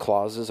other two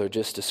clauses are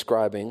just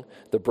describing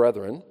the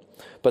brethren.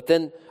 But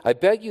then, I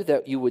beg you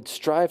that you would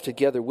strive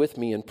together with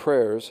me in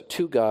prayers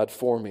to God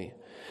for me.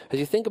 As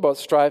you think about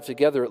strive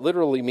together, it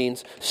literally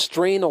means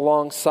strain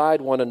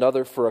alongside one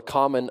another for a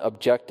common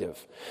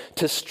objective.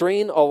 To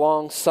strain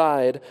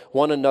alongside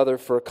one another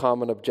for a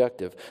common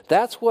objective.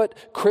 That's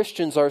what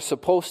Christians are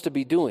supposed to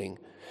be doing.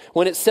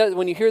 When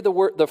you hear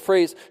the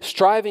phrase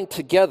striving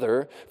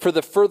together for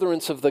the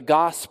furtherance of the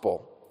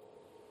gospel,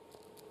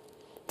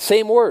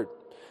 same word.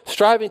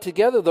 Striving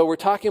together, though, we're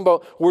talking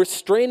about we're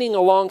straining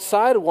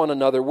alongside one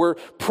another. We're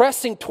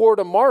pressing toward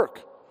a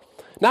mark.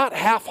 Not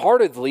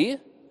half-heartedly,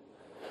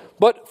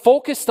 but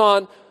focused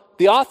on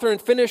the author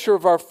and finisher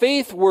of our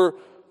faith. We're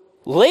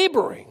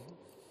laboring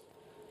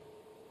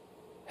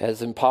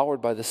as empowered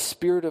by the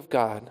Spirit of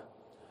God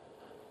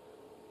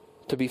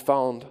to be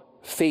found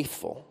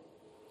faithful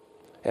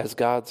as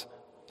God's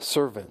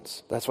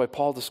servants. That's why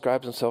Paul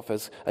describes himself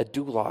as a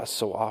doulos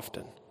so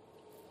often.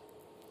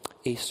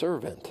 A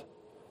servant.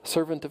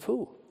 Servant of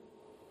who?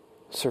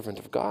 Servant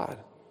of God.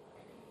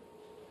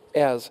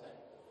 As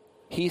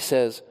he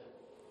says,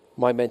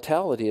 my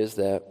mentality is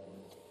that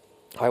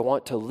I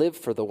want to live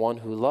for the one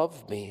who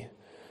loved me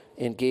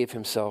and gave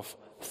himself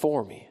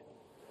for me.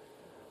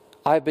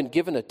 I've been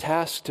given a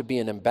task to be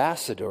an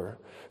ambassador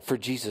for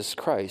Jesus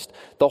Christ.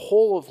 The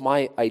whole of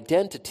my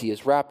identity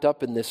is wrapped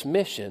up in this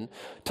mission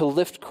to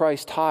lift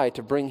Christ high,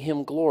 to bring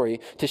Him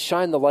glory, to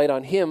shine the light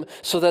on Him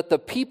so that the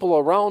people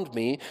around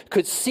me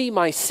could see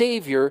my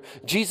Savior,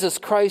 Jesus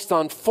Christ,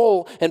 on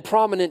full and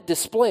prominent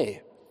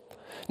display.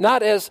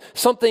 Not as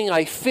something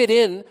I fit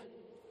in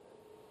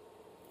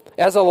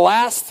as a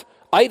last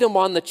item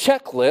on the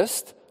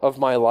checklist of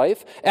my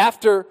life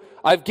after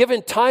I've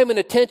given time and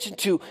attention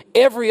to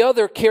every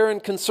other care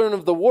and concern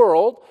of the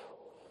world,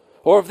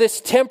 or of this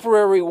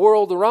temporary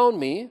world around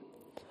me,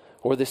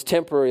 or this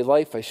temporary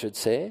life, I should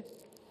say.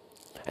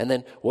 And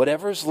then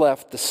whatever's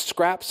left, the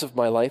scraps of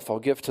my life, I'll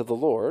give to the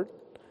Lord.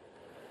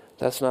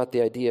 That's not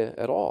the idea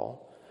at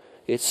all.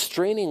 It's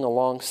straining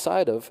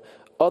alongside of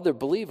other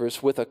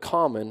believers with a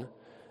common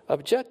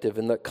objective.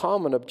 And the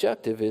common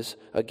objective is,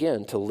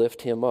 again, to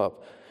lift Him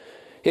up.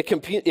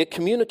 It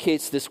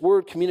communicates, this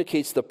word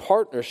communicates the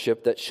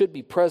partnership that should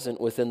be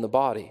present within the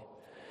body.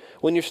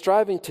 When you're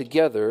striving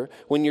together,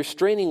 when you're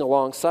straining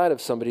alongside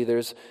of somebody,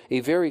 there's a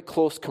very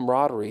close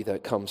camaraderie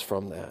that comes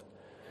from that.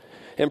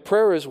 And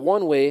prayer is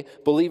one way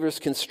believers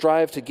can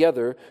strive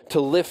together to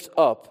lift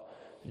up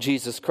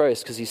Jesus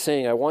Christ, because He's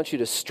saying, I want you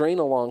to strain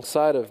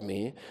alongside of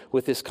me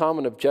with this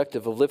common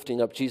objective of lifting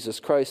up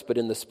Jesus Christ, but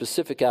in the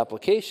specific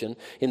application,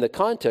 in the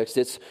context,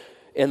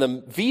 and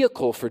the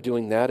vehicle for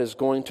doing that is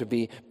going to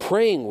be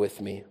praying with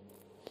me.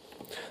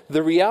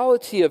 The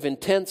reality of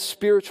intense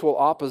spiritual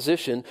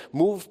opposition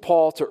moved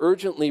Paul to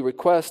urgently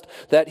request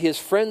that his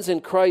friends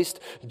in Christ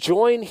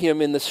join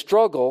him in the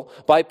struggle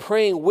by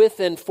praying with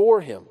and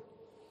for him.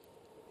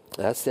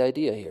 That's the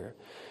idea here.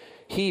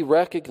 He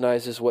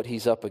recognizes what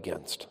he's up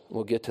against.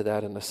 We'll get to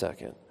that in a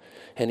second.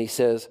 And he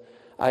says,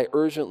 I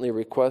urgently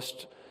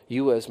request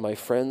you as my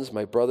friends,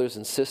 my brothers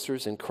and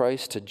sisters in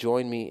Christ, to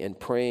join me in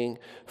praying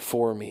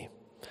for me.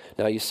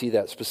 Now you see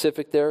that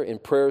specific there in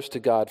prayers to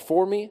God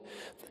for me.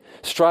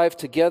 Strive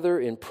together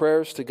in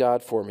prayers to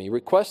God for me.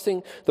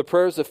 Requesting the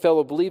prayers of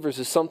fellow believers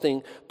is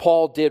something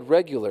Paul did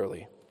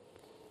regularly.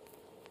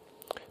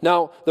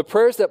 Now, the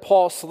prayers that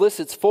Paul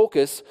solicits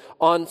focus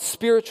on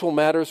spiritual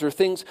matters or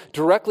things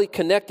directly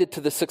connected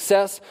to the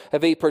success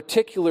of a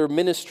particular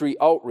ministry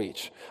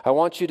outreach. I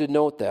want you to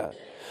note that.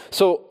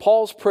 So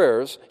Paul's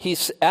prayers,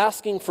 he's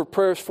asking for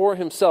prayers for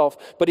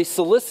himself, but he's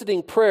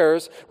soliciting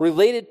prayers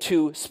related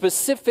to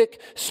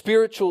specific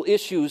spiritual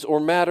issues or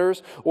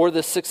matters or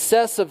the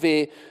success of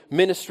a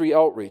ministry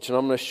outreach. And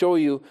I'm going to show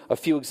you a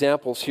few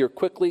examples here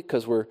quickly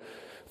because we're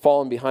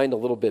falling behind a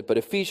little bit. But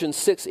Ephesians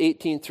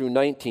 6:18 through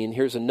 19,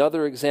 here's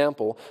another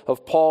example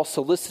of Paul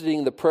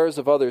soliciting the prayers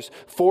of others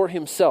for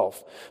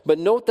himself. But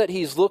note that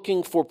he's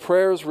looking for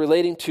prayers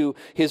relating to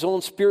his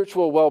own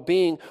spiritual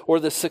well-being or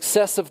the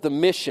success of the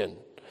mission.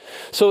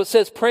 So it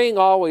says, praying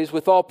always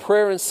with all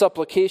prayer and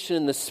supplication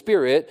in the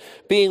Spirit,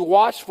 being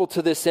watchful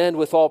to this end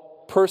with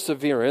all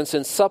perseverance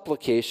and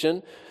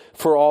supplication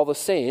for all the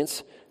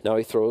saints. Now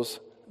he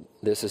throws,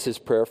 this is his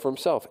prayer for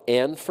himself,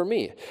 and for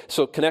me.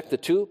 So connect the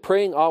two,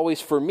 praying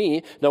always for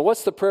me. Now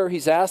what's the prayer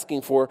he's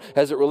asking for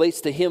as it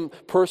relates to him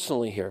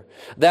personally here?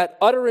 That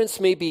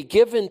utterance may be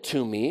given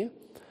to me,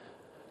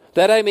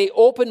 that I may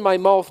open my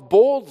mouth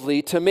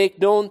boldly to make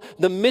known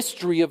the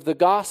mystery of the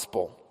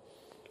gospel.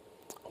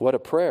 What a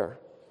prayer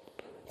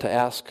to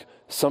ask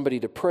somebody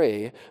to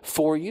pray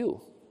for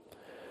you.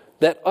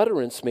 That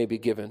utterance may be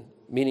given,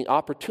 meaning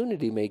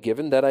opportunity may be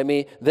given, that I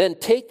may then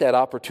take that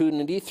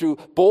opportunity through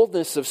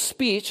boldness of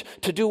speech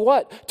to do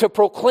what? To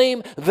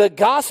proclaim the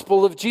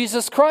gospel of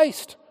Jesus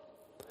Christ.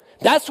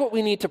 That's what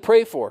we need to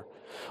pray for.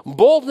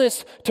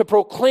 Boldness to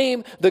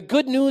proclaim the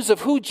good news of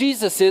who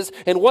Jesus is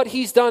and what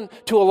he's done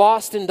to a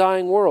lost and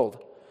dying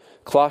world.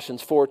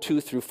 Colossians 4:2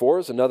 through 4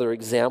 is another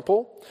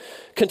example.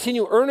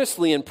 Continue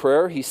earnestly in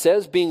prayer, he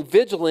says, being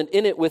vigilant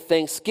in it with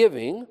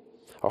thanksgiving,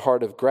 a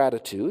heart of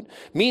gratitude.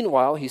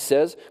 Meanwhile, he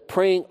says,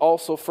 praying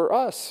also for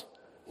us.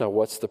 Now,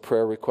 what's the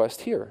prayer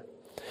request here?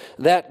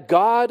 That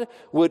God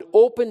would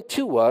open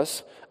to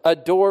us a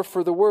door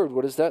for the word.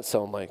 What does that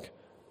sound like?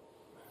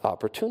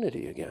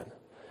 Opportunity again.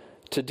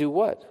 To do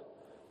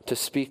what? To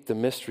speak the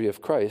mystery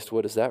of Christ.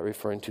 What is that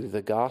referring to?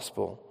 The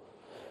gospel.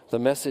 The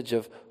message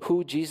of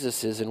who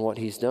Jesus is and what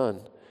he's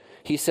done.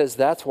 He says,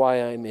 that's why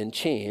I'm in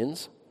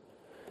chains.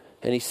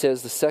 And he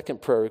says the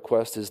second prayer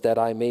request is that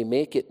I may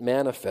make it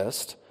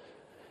manifest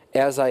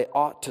as I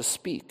ought to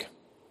speak.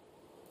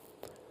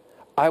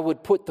 I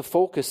would put the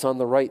focus on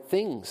the right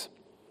things.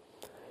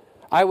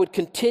 I would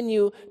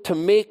continue to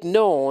make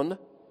known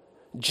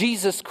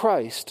Jesus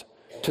Christ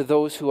to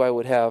those who I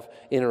would have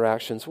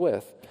interactions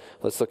with.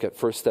 Let's look at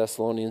 1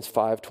 Thessalonians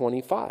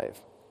 5:25.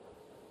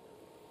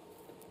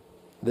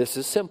 This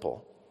is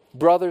simple.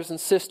 Brothers and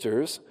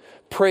sisters,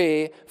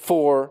 pray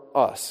for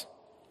us.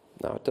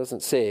 Now, it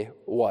doesn't say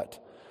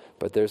what,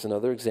 but there's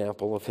another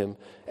example of him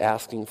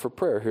asking for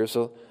prayer. Here's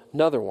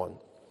another one.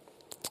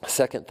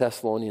 2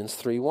 Thessalonians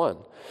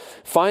 3:1.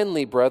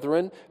 Finally,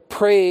 brethren,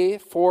 pray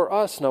for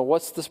us. Now,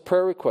 what's this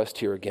prayer request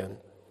here again?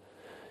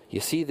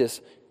 You see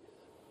this.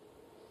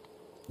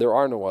 There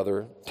are no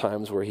other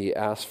times where he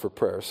asks for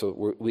prayer.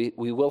 So we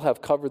will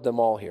have covered them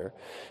all here.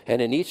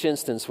 And in each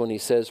instance when he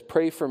says,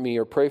 pray for me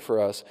or pray for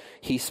us,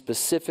 he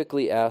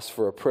specifically asks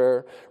for a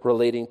prayer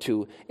relating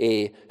to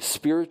a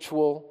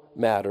spiritual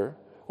matter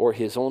or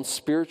his own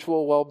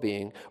spiritual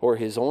well-being or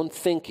his own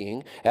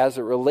thinking as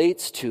it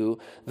relates to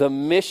the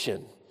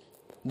mission,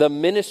 the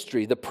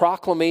ministry, the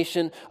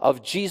proclamation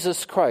of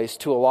Jesus Christ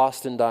to a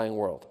lost and dying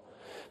world.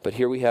 But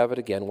here we have it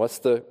again. What's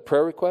the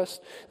prayer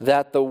request?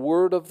 That the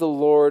word of the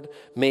Lord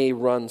may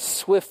run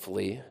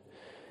swiftly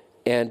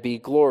and be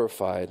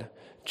glorified,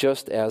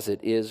 just as it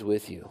is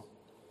with you.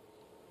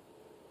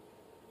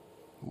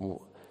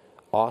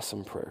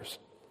 Awesome prayers.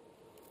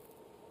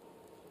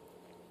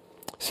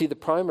 See,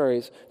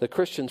 the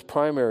Christian's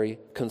primary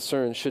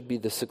concern should be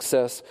the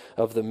success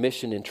of the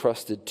mission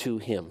entrusted to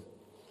him.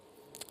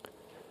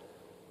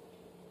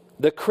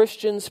 The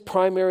Christian's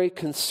primary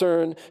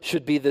concern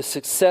should be the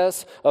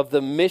success of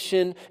the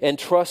mission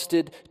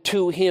entrusted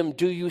to him.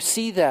 Do you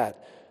see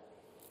that?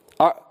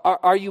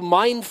 Are you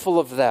mindful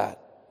of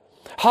that?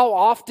 How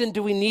often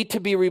do we need to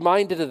be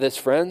reminded of this,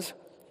 friends?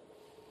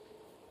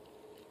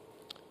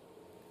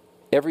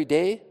 Every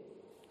day?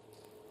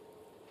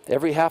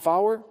 Every half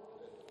hour?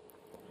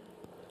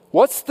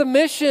 What's the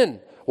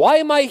mission? Why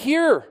am I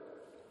here?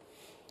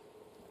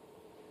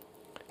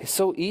 It's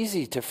so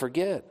easy to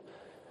forget.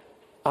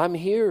 I'm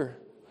here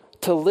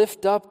to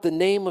lift up the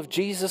name of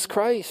Jesus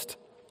Christ.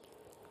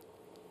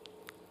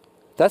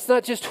 That's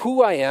not just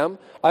who I am.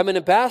 I'm an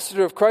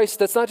ambassador of Christ.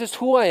 That's not just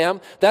who I am.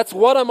 That's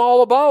what I'm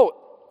all about.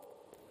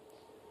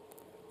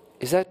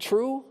 Is that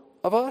true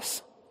of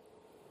us?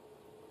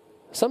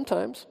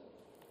 Sometimes.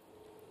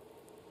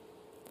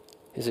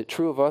 Is it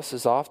true of us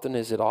as often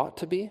as it ought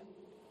to be?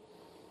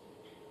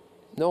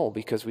 No,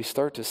 because we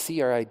start to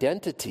see our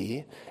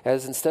identity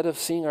as, instead of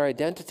seeing our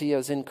identity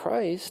as in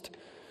Christ,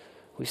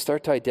 we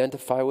start to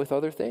identify with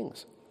other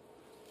things.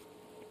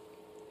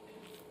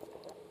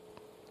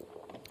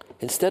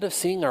 Instead of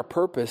seeing our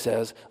purpose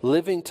as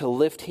living to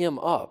lift Him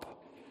up,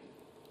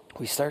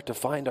 we start to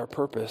find our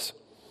purpose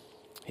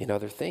in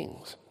other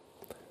things.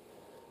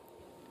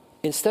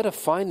 Instead of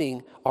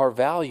finding our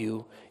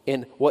value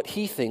in what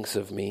He thinks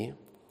of me,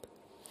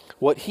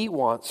 what He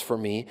wants for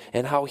me,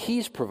 and how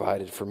He's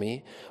provided for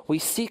me, we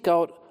seek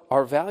out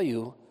our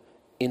value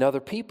in other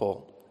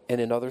people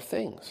and in other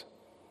things.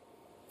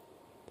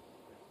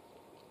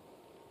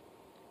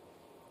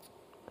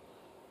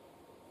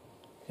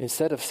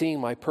 Instead of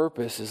seeing my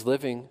purpose as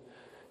living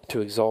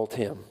to exalt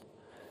Him,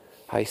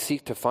 I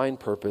seek to find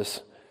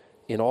purpose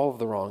in all of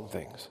the wrong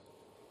things.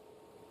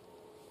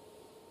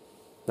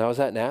 Now, is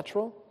that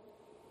natural?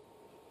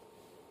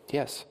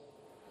 Yes.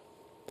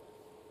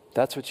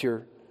 That's what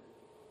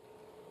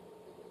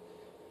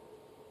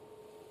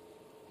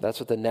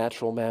the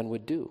natural man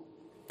would do.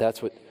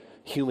 That's what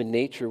human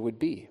nature would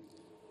be.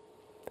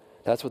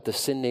 That's what the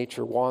sin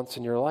nature wants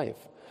in your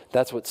life.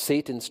 That's what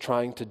Satan's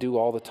trying to do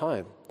all the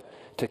time,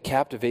 to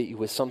captivate you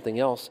with something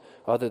else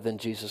other than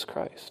Jesus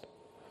Christ.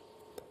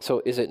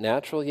 So is it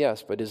natural?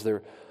 Yes, but is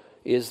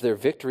there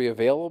victory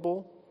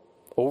available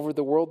over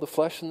the world, the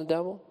flesh, and the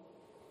devil?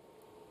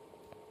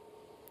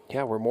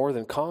 Yeah, we're more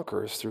than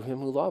conquerors through Him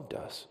who loved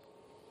us.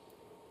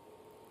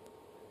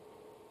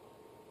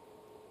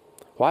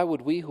 Why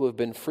would we who have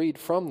been freed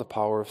from the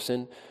power of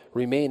sin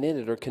remain in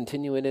it or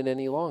continue in it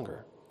any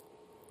longer?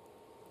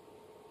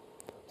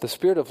 The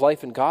Spirit of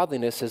life and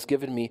godliness has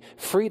given me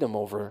freedom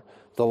over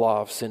the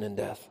law of sin and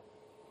death.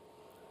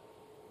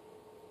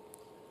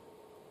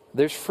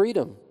 There's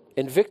freedom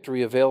and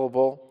victory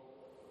available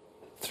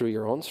through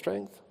your own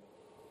strength?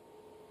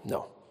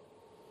 No.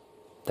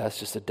 That's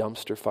just a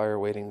dumpster fire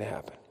waiting to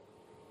happen.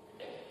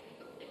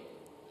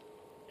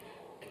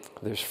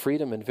 There's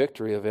freedom and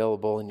victory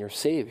available in your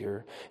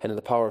Savior and in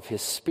the power of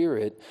His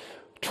Spirit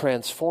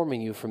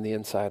transforming you from the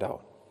inside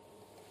out.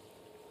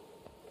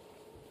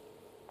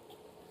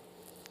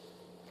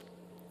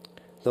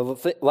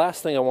 The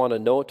last thing I want to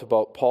note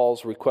about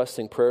Paul's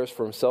requesting prayers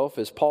for himself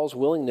is Paul's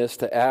willingness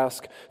to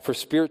ask for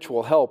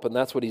spiritual help, and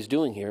that's what he's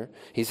doing here.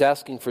 He's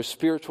asking for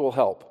spiritual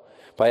help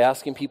by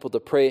asking people to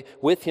pray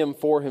with him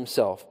for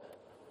himself.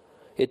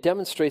 It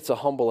demonstrates a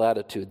humble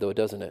attitude, though,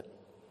 doesn't it?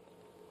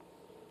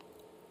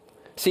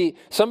 See,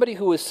 somebody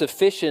who is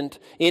sufficient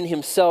in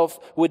himself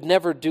would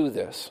never do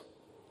this.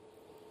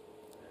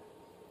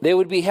 They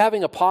would be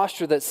having a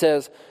posture that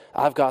says,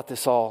 I've got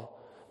this all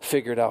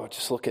figured out,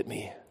 just look at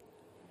me.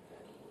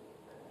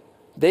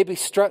 They'd be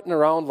strutting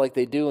around like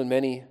they do in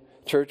many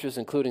churches,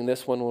 including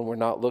this one when we're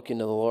not looking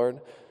to the Lord.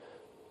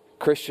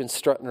 Christians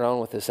strutting around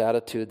with this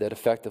attitude that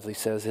effectively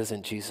says,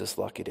 isn't Jesus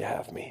lucky to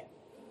have me?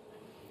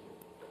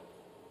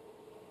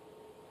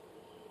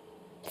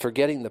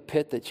 Forgetting the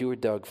pit that you were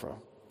dug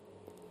from.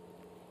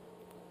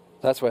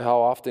 That's why how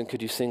often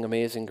could you sing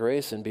Amazing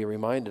Grace and be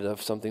reminded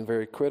of something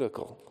very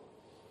critical?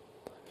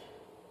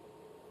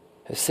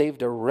 Has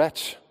saved a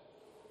wretch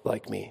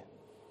like me.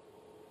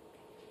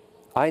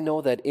 I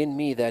know that in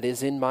me, that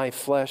is in my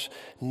flesh,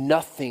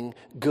 nothing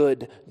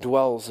good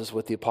dwells, is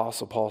what the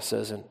Apostle Paul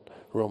says in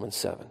Romans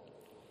 7.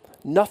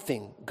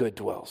 Nothing good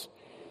dwells.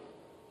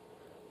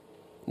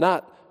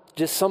 Not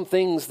just some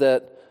things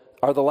that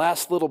are the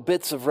last little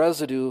bits of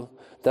residue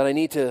that I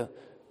need to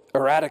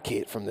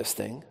eradicate from this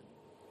thing.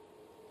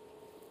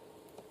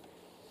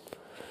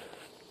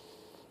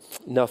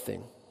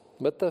 Nothing.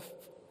 But the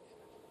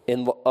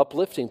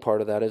uplifting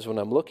part of that is when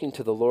I'm looking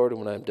to the Lord,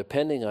 when I'm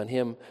depending on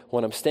Him,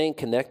 when I'm staying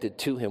connected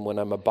to Him, when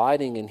I'm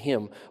abiding in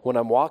Him, when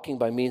I'm walking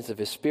by means of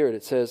His Spirit,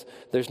 it says,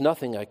 there's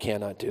nothing I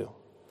cannot do.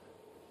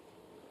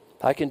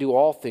 I can do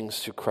all things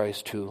through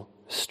Christ who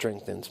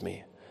strengthens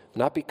me.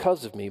 Not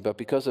because of me, but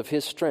because of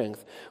His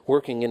strength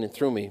working in and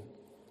through me.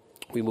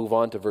 We move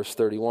on to verse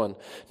 31.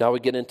 Now we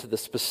get into the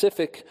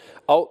specific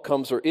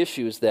outcomes or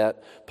issues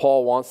that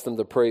Paul wants them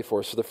to pray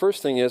for. So the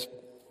first thing is,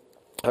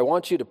 I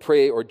want you to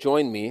pray or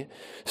join me,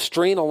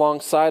 strain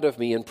alongside of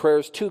me in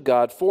prayers to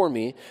God for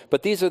me,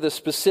 but these are the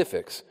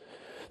specifics.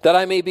 That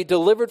I may be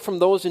delivered from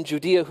those in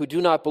Judea who do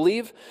not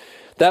believe,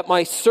 that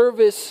my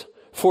service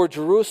for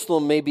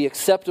Jerusalem may be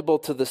acceptable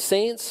to the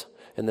saints,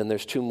 and then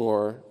there's two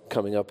more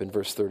coming up in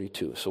verse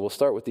 32. So we'll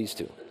start with these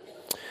two.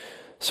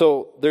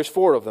 So there's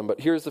four of them, but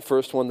here's the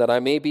first one, that I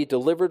may be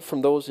delivered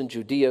from those in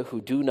Judea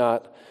who do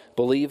not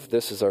believe.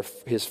 This is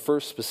his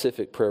first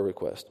specific prayer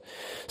request.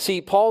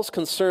 See, Paul's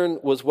concern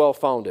was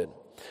well-founded.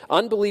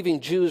 Unbelieving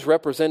Jews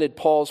represented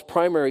Paul's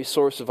primary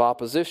source of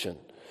opposition.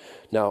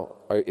 Now,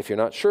 if you're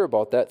not sure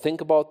about that, think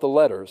about the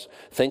letters.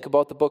 Think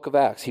about the book of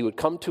Acts. He would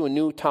come to a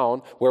new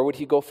town. Where would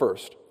he go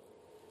first?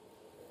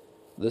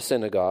 the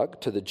synagogue,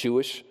 to the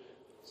Jewish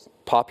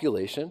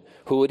population,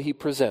 who would he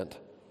present?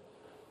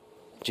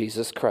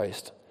 Jesus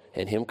Christ,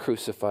 and him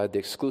crucified, the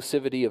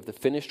exclusivity of the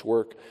finished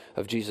work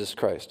of Jesus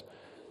Christ.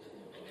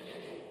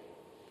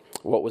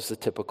 What was the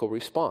typical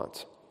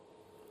response?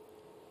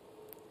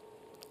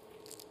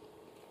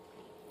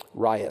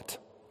 Riot.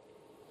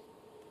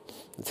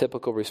 The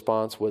typical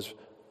response was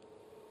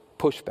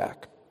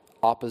pushback,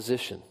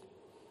 opposition,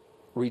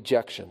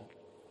 rejection.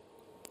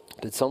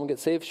 Did someone get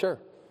saved? Sure.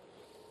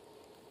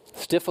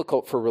 It's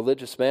difficult for a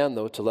religious man,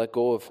 though, to let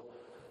go of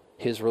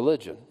his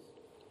religion.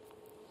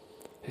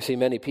 You see,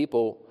 many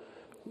people,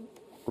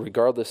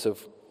 regardless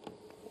of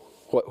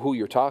who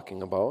you're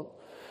talking about,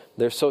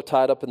 they're so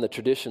tied up in the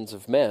traditions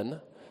of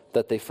men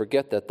that they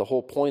forget that the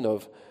whole point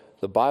of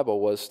the Bible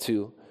was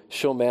to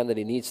show man that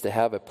he needs to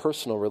have a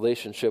personal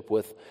relationship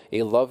with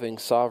a loving,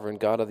 sovereign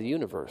God of the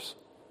universe.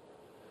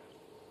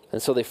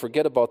 And so they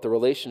forget about the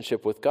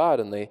relationship with God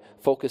and they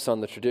focus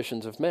on the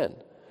traditions of men.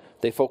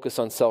 They focus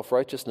on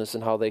self-righteousness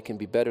and how they can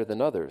be better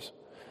than others,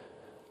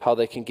 how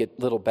they can get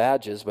little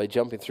badges by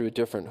jumping through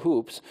different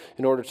hoops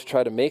in order to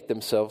try to make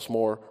themselves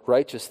more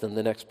righteous than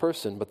the next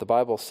person. But the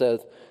Bible says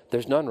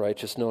there's none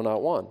righteous, no,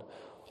 not one.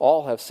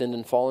 All have sinned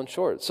and fallen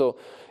short. So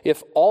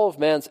if all of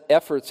man's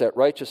efforts at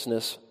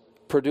righteousness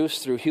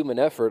produced through human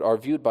effort are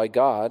viewed by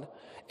God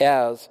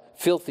as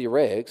filthy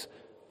rags,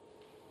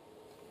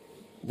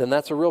 then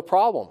that's a real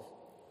problem,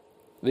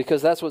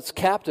 because that's what's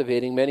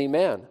captivating many a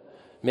man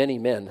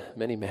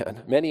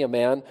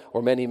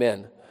or many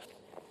men.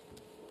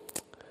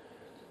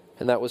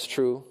 And that was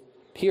true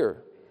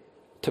here.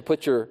 To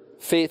put your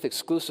faith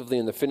exclusively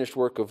in the finished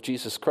work of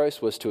Jesus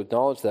Christ was to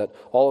acknowledge that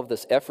all of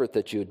this effort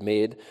that you had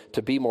made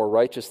to be more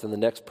righteous than the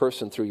next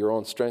person through your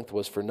own strength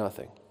was for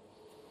nothing.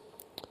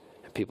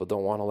 And people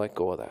don't want to let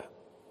go of that.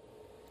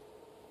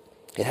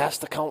 It has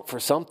to count for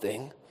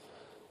something.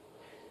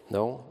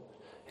 No,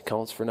 it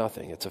counts for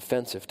nothing. It's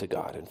offensive to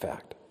God, in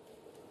fact.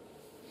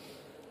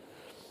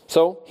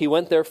 So he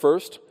went there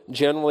first.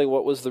 Generally,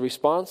 what was the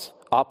response?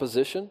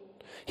 Opposition.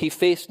 He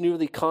faced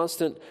nearly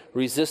constant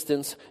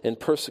resistance and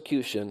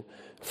persecution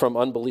from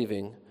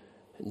unbelieving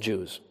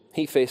Jews.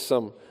 He faced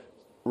some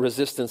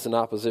resistance and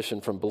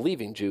opposition from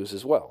believing Jews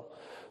as well.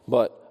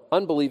 But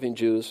unbelieving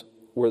Jews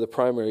were the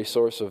primary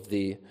source of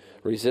the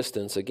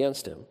resistance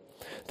against him.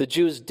 The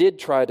Jews did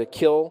try to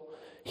kill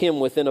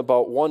him within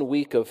about 1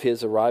 week of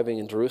his arriving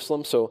in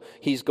Jerusalem. So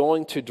he's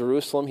going to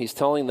Jerusalem. He's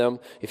telling them,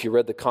 if you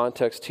read the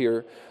context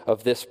here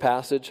of this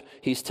passage,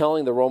 he's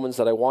telling the Romans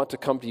that I want to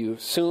come to you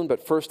soon,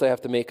 but first I have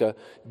to make a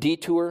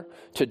detour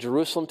to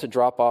Jerusalem to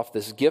drop off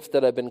this gift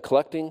that I've been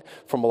collecting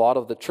from a lot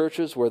of the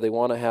churches where they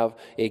want to have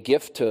a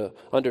gift to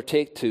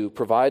undertake to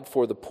provide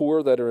for the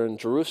poor that are in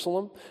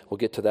Jerusalem. We'll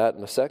get to that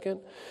in a second.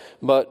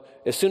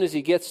 But as soon as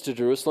he gets to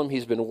Jerusalem,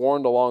 he's been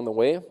warned along the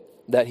way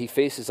that he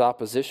faces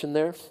opposition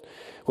there.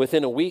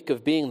 Within a week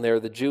of being there,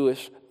 the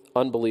Jewish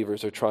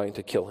unbelievers are trying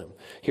to kill him.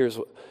 Here's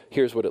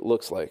what it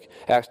looks like.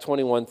 Acts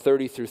 21,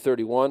 30 through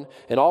 31.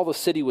 And all the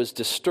city was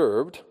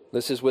disturbed.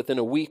 This is within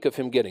a week of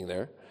him getting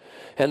there.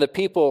 And the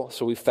people,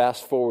 so we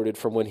fast forwarded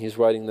from when he's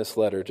writing this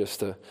letter,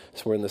 so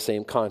we're in the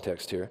same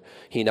context here.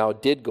 He now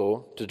did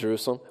go to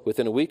Jerusalem.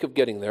 Within a week of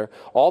getting there,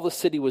 all the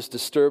city was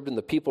disturbed and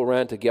the people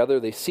ran together.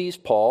 They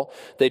seized Paul.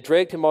 They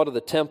dragged him out of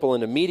the temple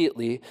and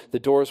immediately the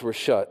doors were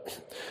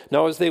shut.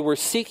 Now as they were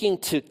seeking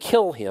to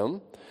kill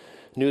him,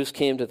 news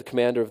came to the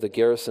commander of the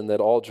garrison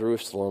that all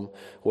Jerusalem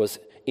was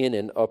in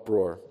an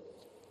uproar.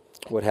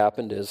 What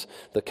happened is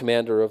the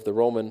commander of the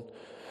Roman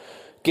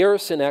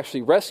garrison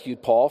actually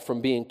rescued Paul from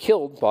being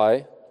killed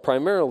by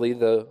primarily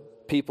the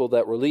people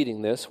that were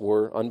leading this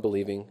were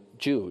unbelieving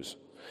Jews.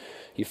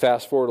 You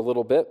fast forward a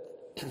little bit.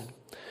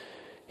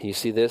 You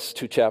see this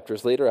 2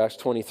 chapters later, Acts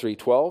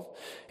 23:12.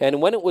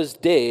 And when it was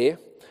day,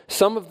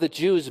 some of the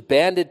Jews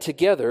banded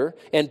together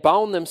and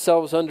bound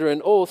themselves under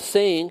an oath,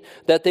 saying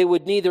that they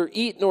would neither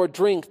eat nor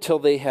drink till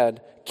they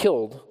had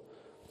killed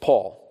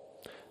Paul.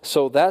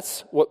 So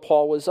that's what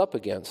Paul was up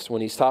against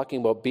when he's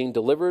talking about being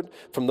delivered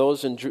from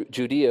those in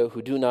Judea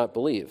who do not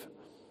believe.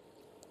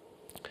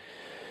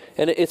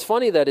 And it's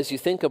funny that as you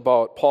think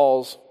about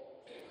Paul's,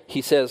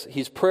 he says,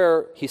 he's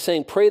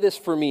saying, pray this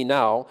for me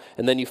now,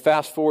 and then you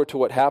fast forward to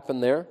what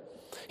happened there.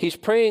 He's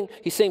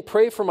saying,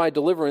 pray for my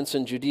deliverance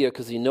in Judea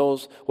because he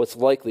knows what's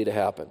likely to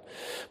happen.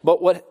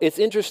 But it's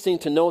interesting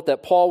to note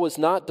that Paul was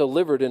not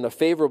delivered in a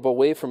favorable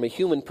way from a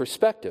human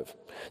perspective.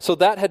 So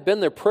that had been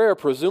their prayer,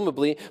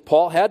 presumably.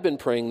 Paul had been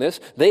praying this.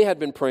 They had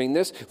been praying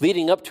this,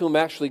 leading up to him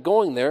actually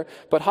going there.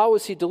 But how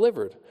was he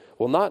delivered?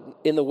 Well, not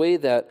in the way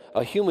that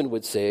a human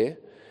would say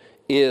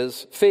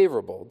is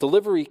favorable.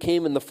 Delivery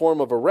came in the form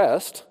of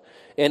arrest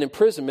and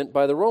imprisonment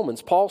by the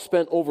Romans. Paul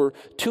spent over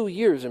 2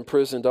 years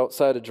imprisoned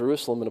outside of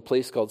Jerusalem in a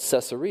place called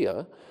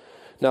Caesarea.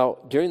 Now,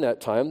 during that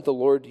time, the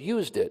Lord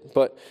used it,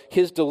 but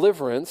his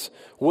deliverance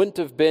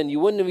you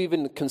wouldn't have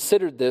even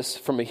considered this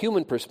from a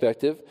human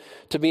perspective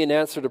to be an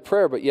answer to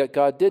prayer, but yet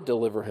God did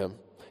deliver him.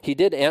 He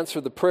did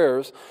answer the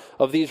prayers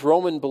of these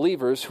Roman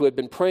believers who had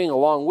been praying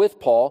along with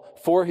Paul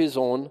for his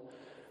own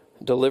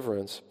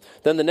deliverance.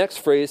 Then the next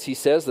phrase he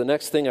says, the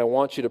next thing I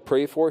want you to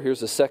pray for, here's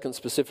the second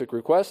specific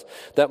request,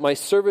 that my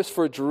service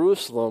for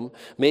Jerusalem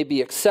may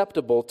be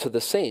acceptable to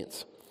the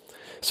saints.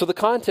 So the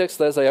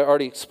context, as I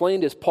already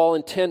explained, is Paul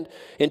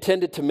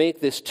intended to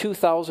make this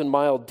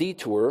 2,000-mile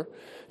detour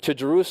to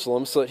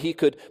Jerusalem so that he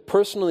could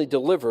personally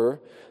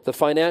deliver the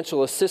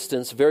financial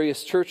assistance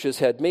various churches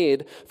had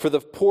made for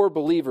the poor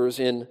believers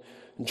in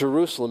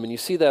Jerusalem. And you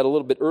see that a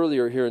little bit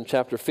earlier here in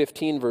chapter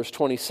 15, verse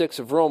 26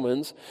 of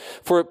Romans.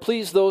 For it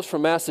pleased those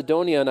from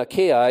Macedonia and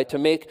Achaia to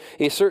make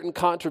a certain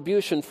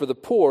contribution for the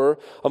poor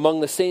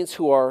among the saints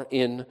who are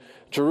in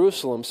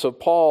Jerusalem. So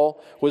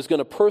Paul was going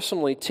to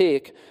personally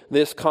take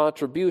this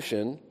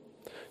contribution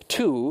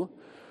to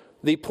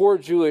the poor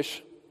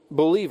Jewish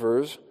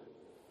believers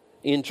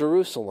in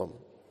Jerusalem.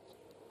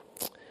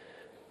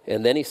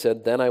 And then he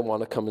said, then I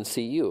want to come and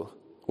see you.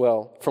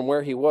 Well, from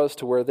where he was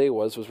to where they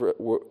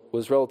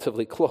was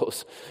relatively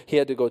close. He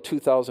had to go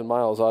 2,000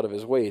 miles out of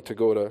his way to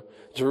go to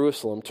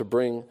Jerusalem to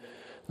bring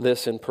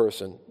this in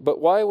person. But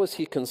why was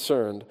he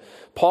concerned?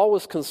 Paul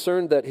was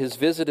concerned that his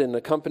visit and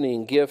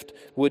accompanying gift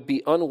would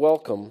be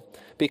unwelcome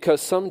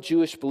because some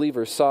Jewish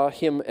believers saw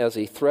him as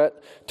a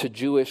threat to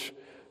Jewish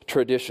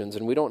traditions.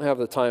 And we don't have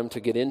the time to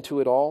get into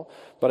it all,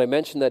 but I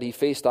mentioned that he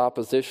faced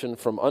opposition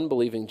from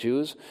unbelieving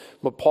Jews.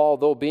 But Paul,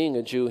 though being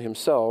a Jew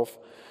himself,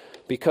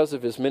 because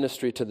of his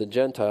ministry to the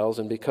Gentiles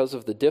and because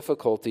of the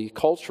difficulty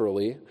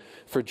culturally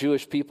for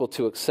Jewish people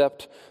to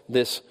accept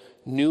this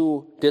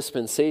new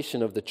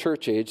dispensation of the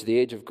church age, the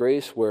age of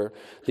grace, where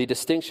the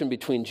distinction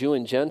between Jew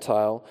and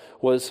Gentile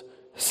was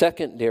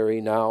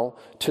secondary now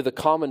to the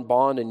common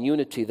bond and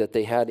unity that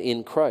they had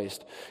in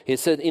Christ. He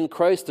said, in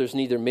Christ there's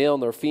neither male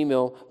nor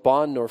female,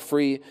 bond nor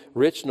free,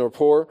 rich nor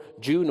poor,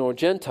 Jew nor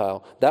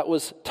Gentile. That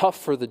was tough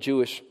for the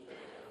Jewish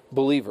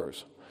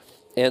believers.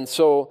 And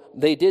so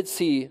they did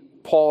see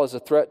Paul as a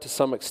threat to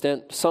some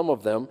extent, some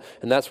of them,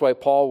 and that's why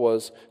Paul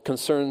was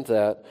concerned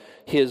that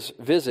his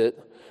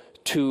visit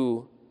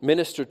to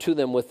minister to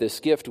them with this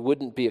gift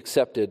wouldn't be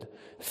accepted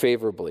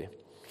favorably.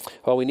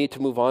 Well, we need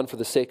to move on for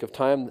the sake of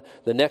time.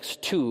 The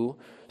next two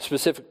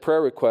specific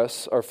prayer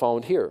requests are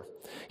found here.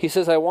 He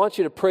says, I want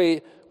you to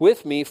pray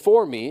with me,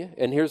 for me,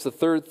 and here's the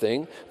third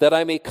thing, that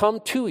I may come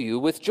to you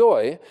with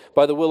joy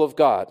by the will of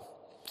God.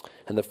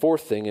 And the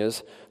fourth thing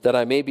is that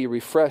I may be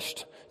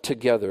refreshed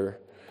together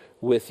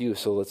with you.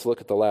 So let's look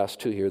at the last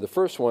two here. The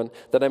first one,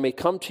 that I may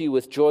come to you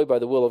with joy by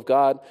the will of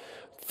God.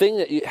 Thing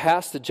that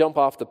has to jump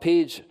off the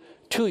page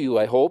to you,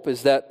 I hope,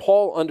 is that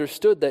Paul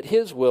understood that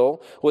his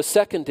will was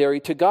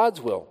secondary to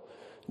God's will.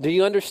 Do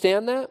you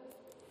understand that?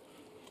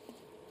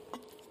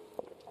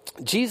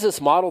 Jesus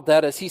modeled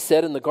that, as he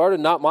said in the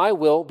garden, not my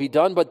will be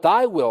done, but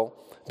thy will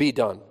be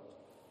done.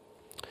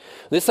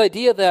 This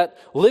idea that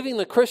living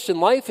the Christian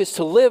life is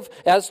to live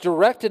as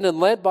directed and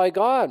led by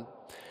God,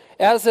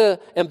 as an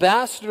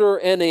ambassador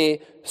and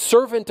a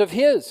servant of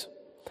his,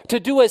 to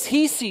do as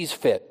he sees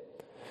fit,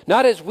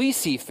 not as we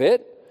see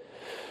fit,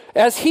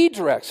 as he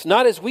directs,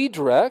 not as we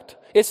direct.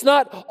 It's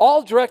not,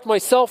 I'll direct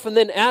myself and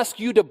then ask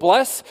you to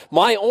bless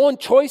my own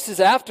choices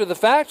after the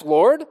fact,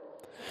 Lord.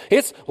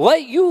 It's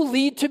let you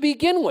lead to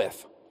begin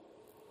with.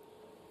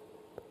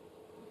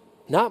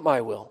 Not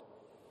my will,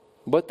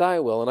 but thy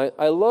will. And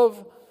I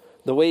love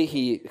the way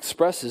he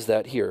expresses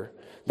that here,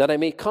 that I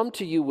may come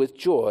to you with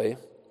joy,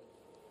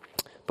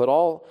 but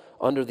all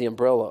under the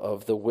umbrella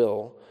of the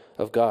will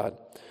of God.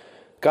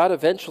 God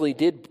eventually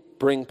did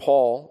bring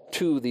Paul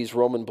to these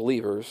Roman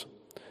believers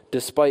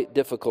despite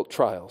difficult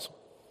trials.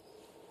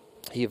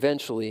 He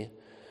eventually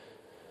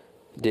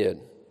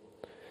did.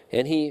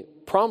 And he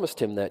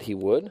promised him that he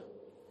would.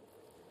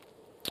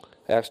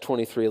 Acts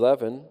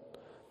 23:11,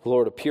 the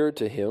Lord appeared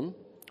to him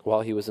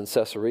while he was in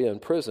Caesarea in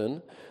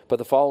prison, but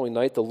the following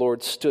night the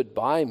Lord stood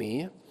by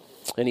me,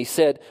 and he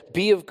said,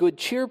 be of good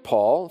cheer,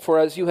 Paul, for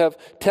as you have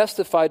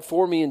testified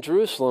for me in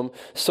Jerusalem,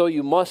 so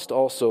you must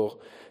also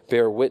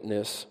bear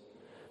witness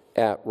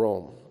at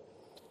Rome.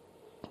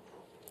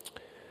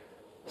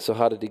 So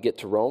how did he get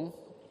to Rome?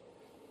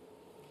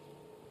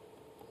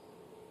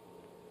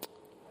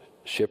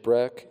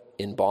 Shipwreck,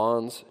 in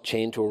bonds,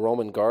 chained to a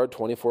Roman guard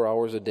 24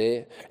 hours a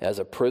day. As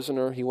a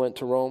prisoner, he went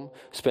to Rome,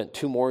 spent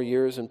 2 more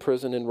years in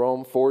prison in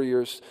Rome, 4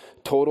 years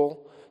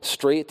total,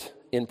 straight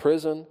in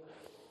prison.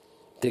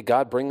 Did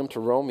God bring him to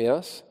Rome?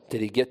 Yes.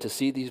 Did he get to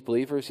see these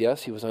believers?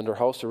 Yes. He was under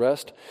house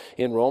arrest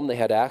in Rome. They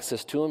had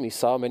access to him. He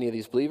saw many of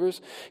these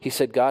believers. He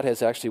said God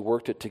has actually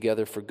worked it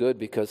together for good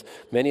because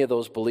many of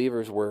those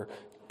believers were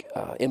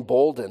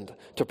emboldened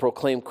to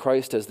proclaim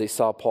Christ as they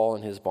saw Paul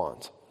in his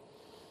bonds.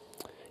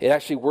 It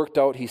actually worked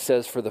out, he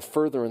says, for the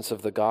furtherance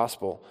of the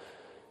gospel,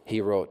 he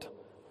wrote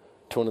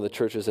to one of the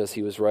churches as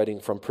he was writing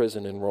from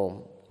prison in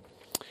Rome.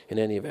 In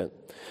any event,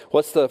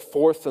 what's the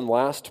fourth and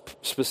last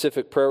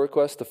specific prayer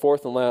request? The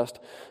fourth and last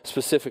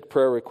specific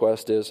prayer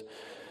request is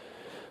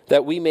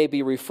that we may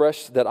be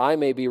refreshed, that I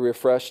may be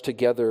refreshed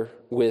together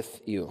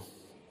with you.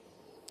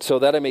 So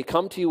that I may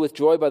come to you with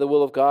joy by the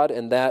will of God,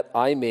 and that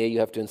I may, you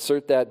have to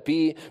insert that,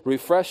 be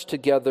refreshed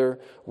together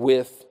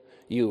with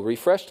you.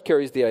 Refreshed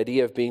carries the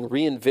idea of being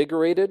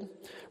reinvigorated,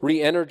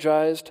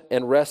 re-energized,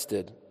 and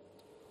rested.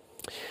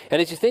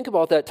 And as you think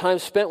about that, time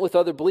spent with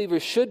other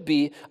believers should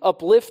be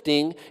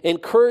uplifting,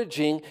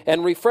 encouraging,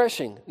 and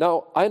refreshing.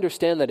 Now, I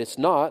understand that it's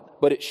not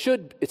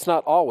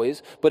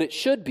always, but it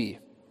should be.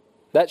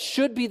 That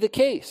should be the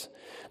case.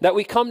 That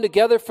we come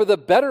together for the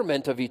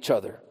betterment of each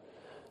other,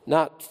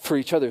 not for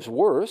each other's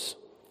worse,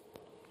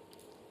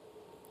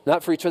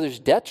 not for each other's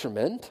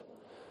detriment.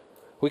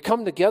 We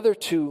come together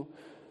to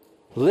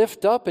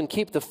lift up and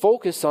keep the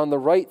focus on the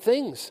right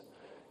things.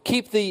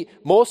 Keep the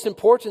most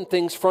important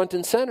things front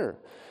and center.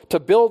 To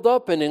build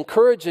up and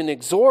encourage and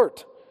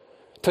exhort.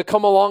 To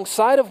come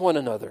alongside of one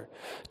another.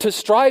 To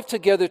strive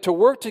together, to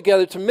work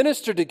together, to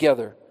minister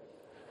together.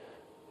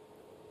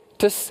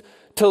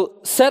 To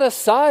set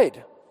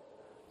aside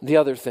the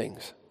other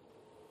things.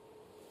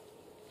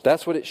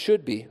 That's what it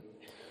should be.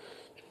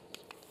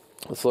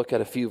 Let's look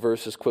at a few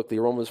verses quickly.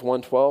 Romans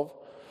 1:12.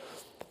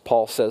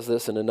 Paul says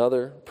this in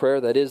another prayer,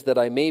 that is, that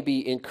I may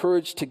be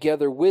encouraged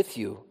together with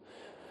you.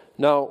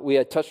 Now, we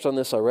had touched on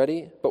this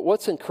already, but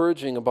what's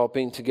encouraging about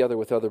being together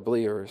with other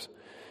believers?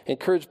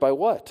 Encouraged by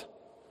what?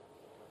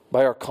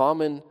 By our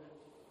common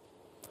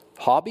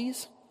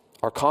hobbies?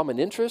 Our common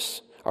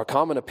interests? Our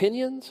common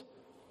opinions?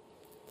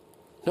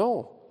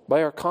 No,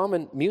 by our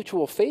common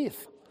mutual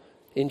faith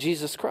in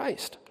Jesus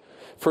Christ.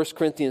 1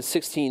 Corinthians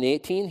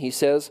 16:18, he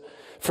says,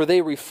 for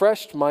they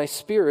refreshed my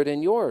spirit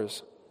and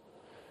yours.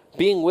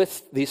 Being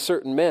with these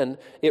certain men,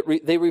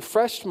 they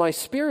refreshed my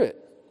spirit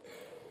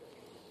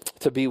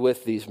to be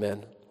with these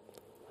men.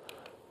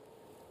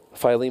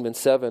 Philemon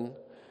 7,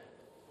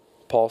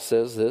 Paul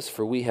says this,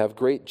 for we have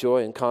great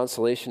joy and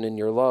consolation in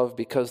your love,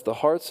 because the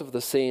hearts of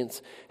the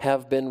saints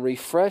have been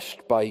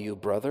refreshed by you,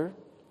 brother.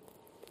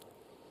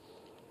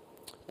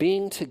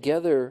 Being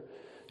together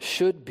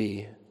should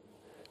be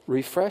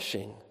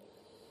refreshing,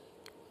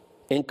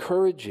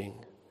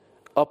 encouraging,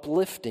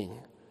 uplifting.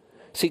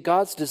 See,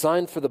 God's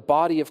design for the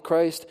body of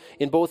Christ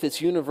in both its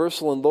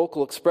universal and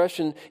local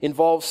expression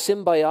involves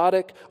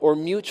symbiotic or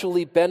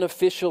mutually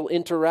beneficial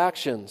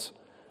interactions.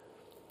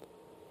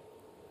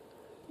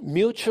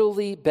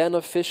 Mutually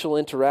beneficial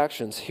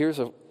interactions. Here's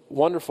a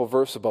wonderful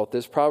verse about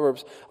this,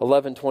 Proverbs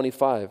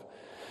 11:25.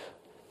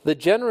 The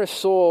generous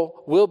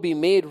soul will be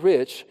made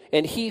rich,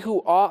 and he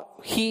who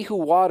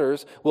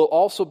waters will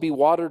also be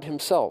watered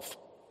himself.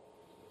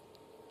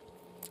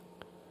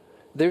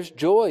 There's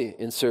joy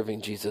in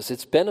serving Jesus.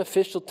 It's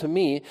beneficial to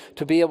me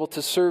to be able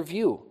to serve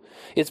you.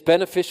 It's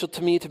beneficial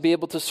to me to be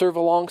able to serve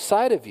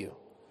alongside of you.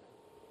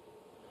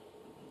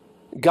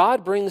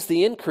 God brings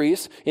the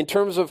increase in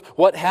terms of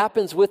what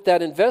happens with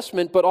that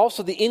investment, but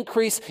also the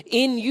increase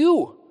in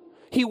you.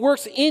 He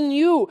works in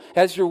you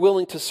as you're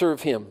willing to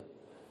serve Him,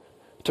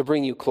 to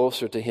bring you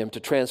closer to Him, to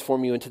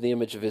transform you into the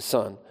image of His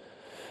Son,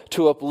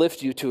 to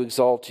uplift you, to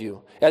exalt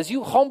you. As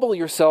you humble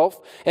yourself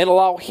and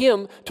allow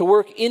Him to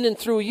work in and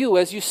through you,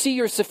 as you see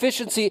your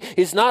sufficiency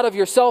is not of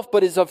yourself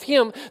but is of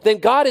Him, then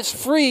God is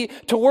free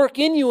to work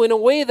in you in a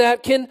way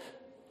that can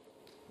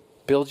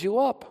build you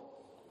up.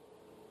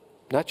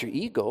 Not your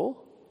ego.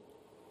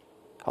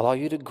 Allow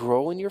you to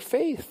grow in your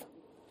faith,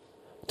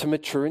 to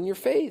mature in your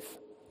faith.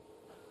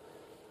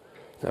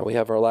 Now we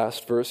have our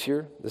last verse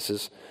here. This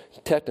is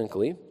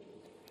technically,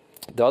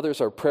 the others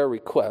are prayer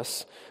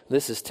requests.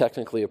 This is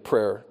technically a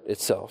prayer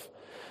itself.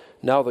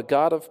 Now the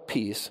God of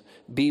peace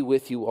be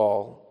with you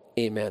all.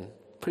 Amen.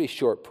 Pretty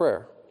short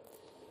prayer.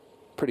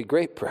 Pretty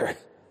great prayer.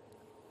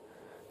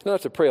 You don't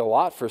have to pray a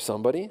lot for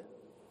somebody.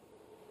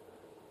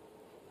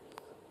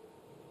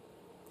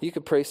 You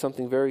could pray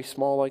something very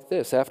small like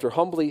this. After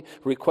humbly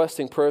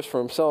requesting prayers for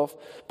himself,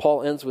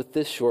 Paul ends with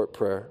this short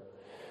prayer.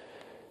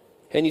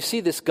 And you see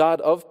this God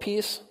of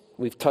peace.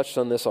 We've touched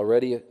on this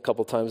already a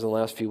couple times in the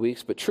last few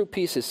weeks, but true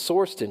peace is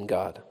sourced in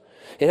God.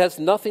 It has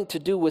nothing to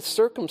do with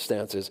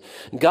circumstances.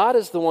 God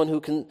is the one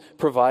who can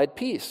provide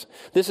peace.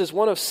 This is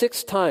one of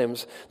 6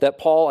 times that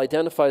Paul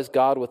identifies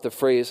God with the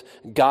phrase,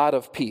 God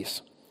of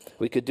peace.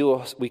 We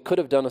could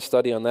have done a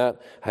study on that.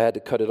 I had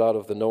to cut it out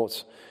of the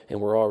notes, and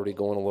we're already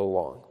going a little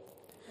long.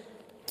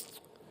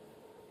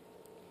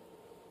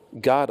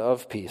 God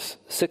of peace.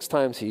 6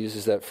 times he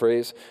uses that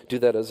phrase. Do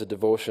that as a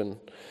devotion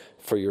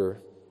for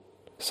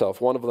yourself.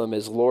 One of them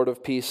is Lord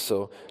of peace,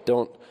 so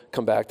don't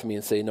come back to me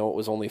and say, no, it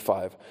was only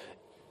 5.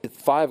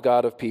 5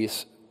 God of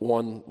peace,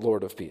 1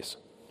 Lord of peace.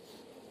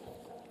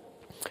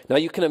 Now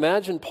you can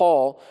imagine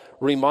Paul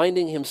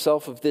reminding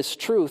himself of this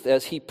truth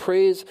as he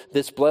prays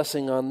this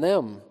blessing on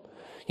them.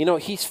 You know,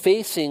 he's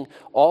facing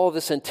all of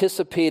this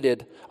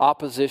anticipated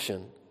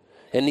opposition.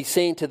 And he's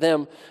saying to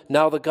them,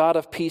 now the God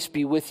of peace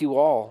be with you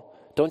all.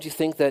 Don't you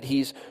think that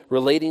he's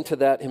relating to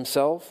that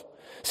himself?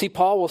 See,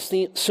 Paul will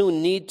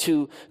soon need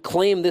to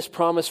claim this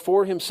promise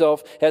for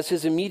himself as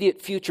his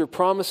immediate future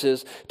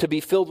promises to be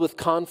filled with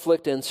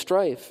conflict and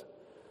strife.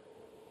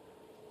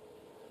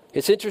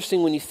 It's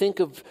interesting when you think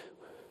of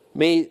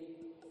may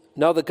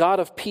the God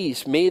of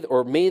peace, may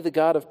the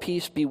God of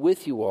peace be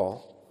with you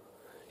all.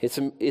 It's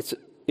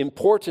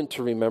important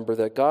to remember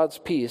that God's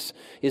peace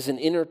is an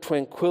inner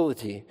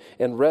tranquility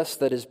and rest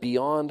that is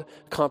beyond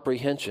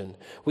comprehension.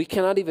 We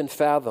cannot even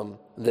fathom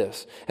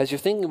this. As you're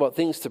thinking about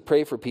things to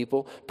pray for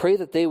people, pray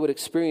that they would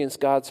experience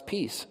God's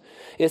peace.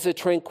 It's a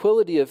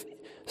tranquility of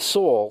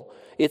soul.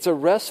 It's a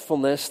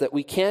restfulness that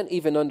we can't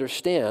even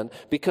understand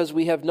because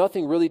we have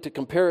nothing really to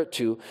compare it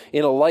to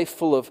in a life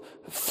full of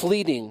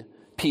fleeting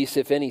peace,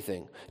 if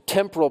anything,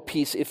 temporal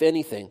peace, if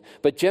anything,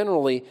 but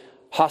generally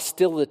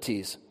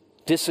hostilities,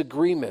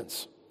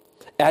 disagreements,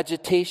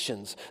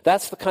 agitations.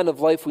 That's the kind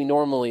of life we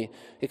normally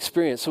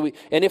experience.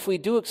 And if we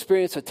do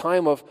experience a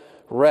time of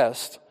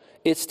rest,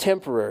 it's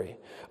temporary,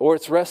 or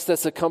it's rest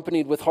that's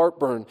accompanied with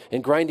heartburn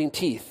and grinding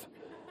teeth.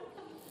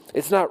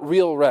 It's not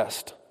real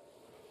rest.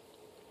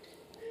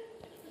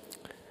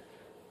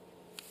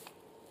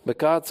 But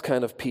God's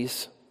kind of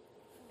peace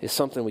is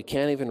something we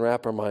can't even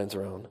wrap our minds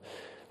around.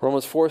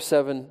 Romans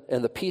 4:7,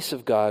 and the peace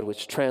of God,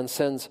 which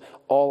transcends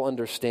all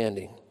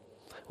understanding,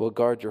 will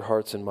guard your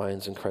hearts and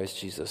minds in Christ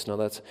Jesus. Now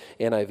that's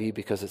NIV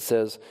because it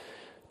says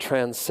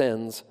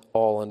transcends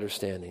all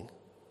understanding.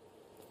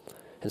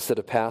 Instead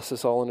of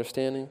passes all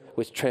understanding,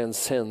 which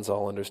transcends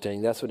all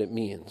understanding. That's what it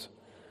means.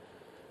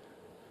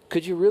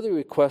 Could you really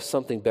request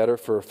something better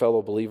for a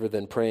fellow believer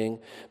than praying,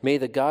 may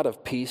the God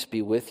of peace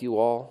be with you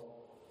all?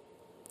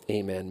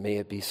 Amen. May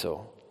it be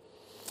so.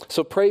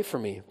 So pray for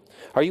me.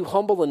 Are you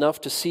humble enough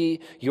to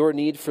see your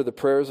need for the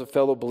prayers of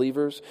fellow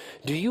believers?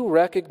 Do you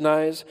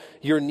recognize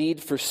your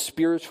need for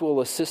spiritual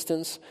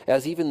assistance,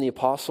 as even the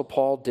Apostle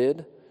Paul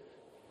did?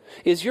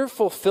 Is your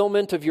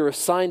fulfillment of your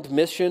assigned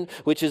mission,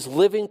 which is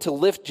living to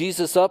lift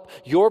Jesus up,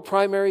 your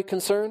primary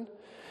concern?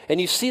 And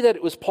you see that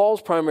it was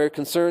Paul's primary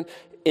concern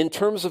in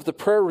terms of the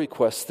prayer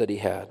requests that he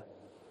had.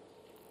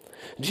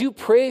 Do you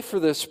pray for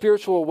the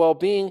spiritual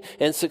well-being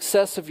and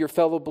success of your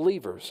fellow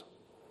believers?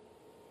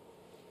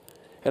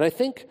 And I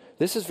think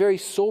this is very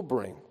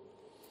sobering,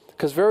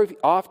 because very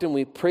often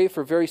we pray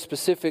for very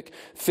specific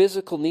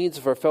physical needs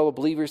of our fellow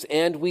believers,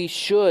 and we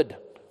should.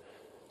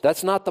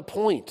 That's not the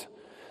point.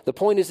 The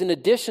point is, in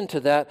addition to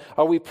that,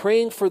 are we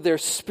praying for their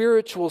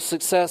spiritual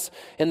success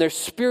and their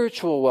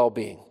spiritual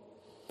well-being?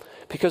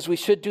 Because we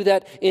should do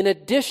that in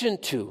addition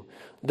to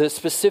the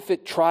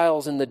specific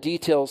trials and the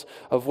details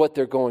of what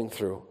they're going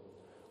through.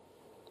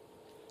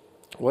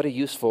 What a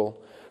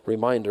useful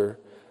reminder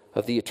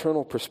of the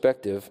eternal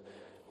perspective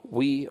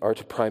we are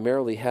to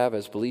primarily have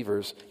as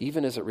believers,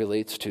 even as it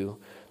relates to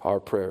our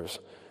prayers.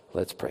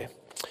 Let's pray.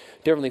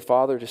 Dear Heavenly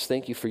Father, just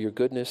thank you for your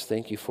goodness.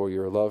 Thank you for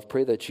your love.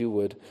 Pray that you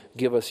would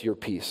give us your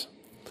peace.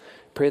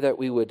 Pray that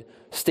we would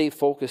stay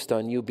focused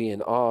on you, be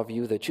in awe of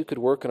you, that you could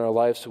work in our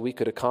lives so we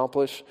could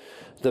accomplish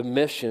the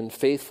mission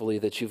faithfully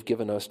that you've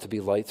given us to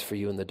be lights for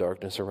you in the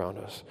darkness around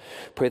us.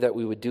 Pray that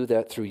we would do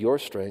that through your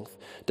strength,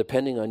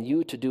 depending on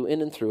you to do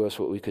in and through us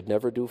what we could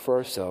never do for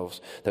ourselves,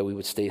 that we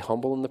would stay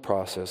humble in the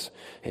process.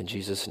 In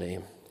Jesus'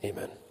 name,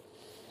 amen.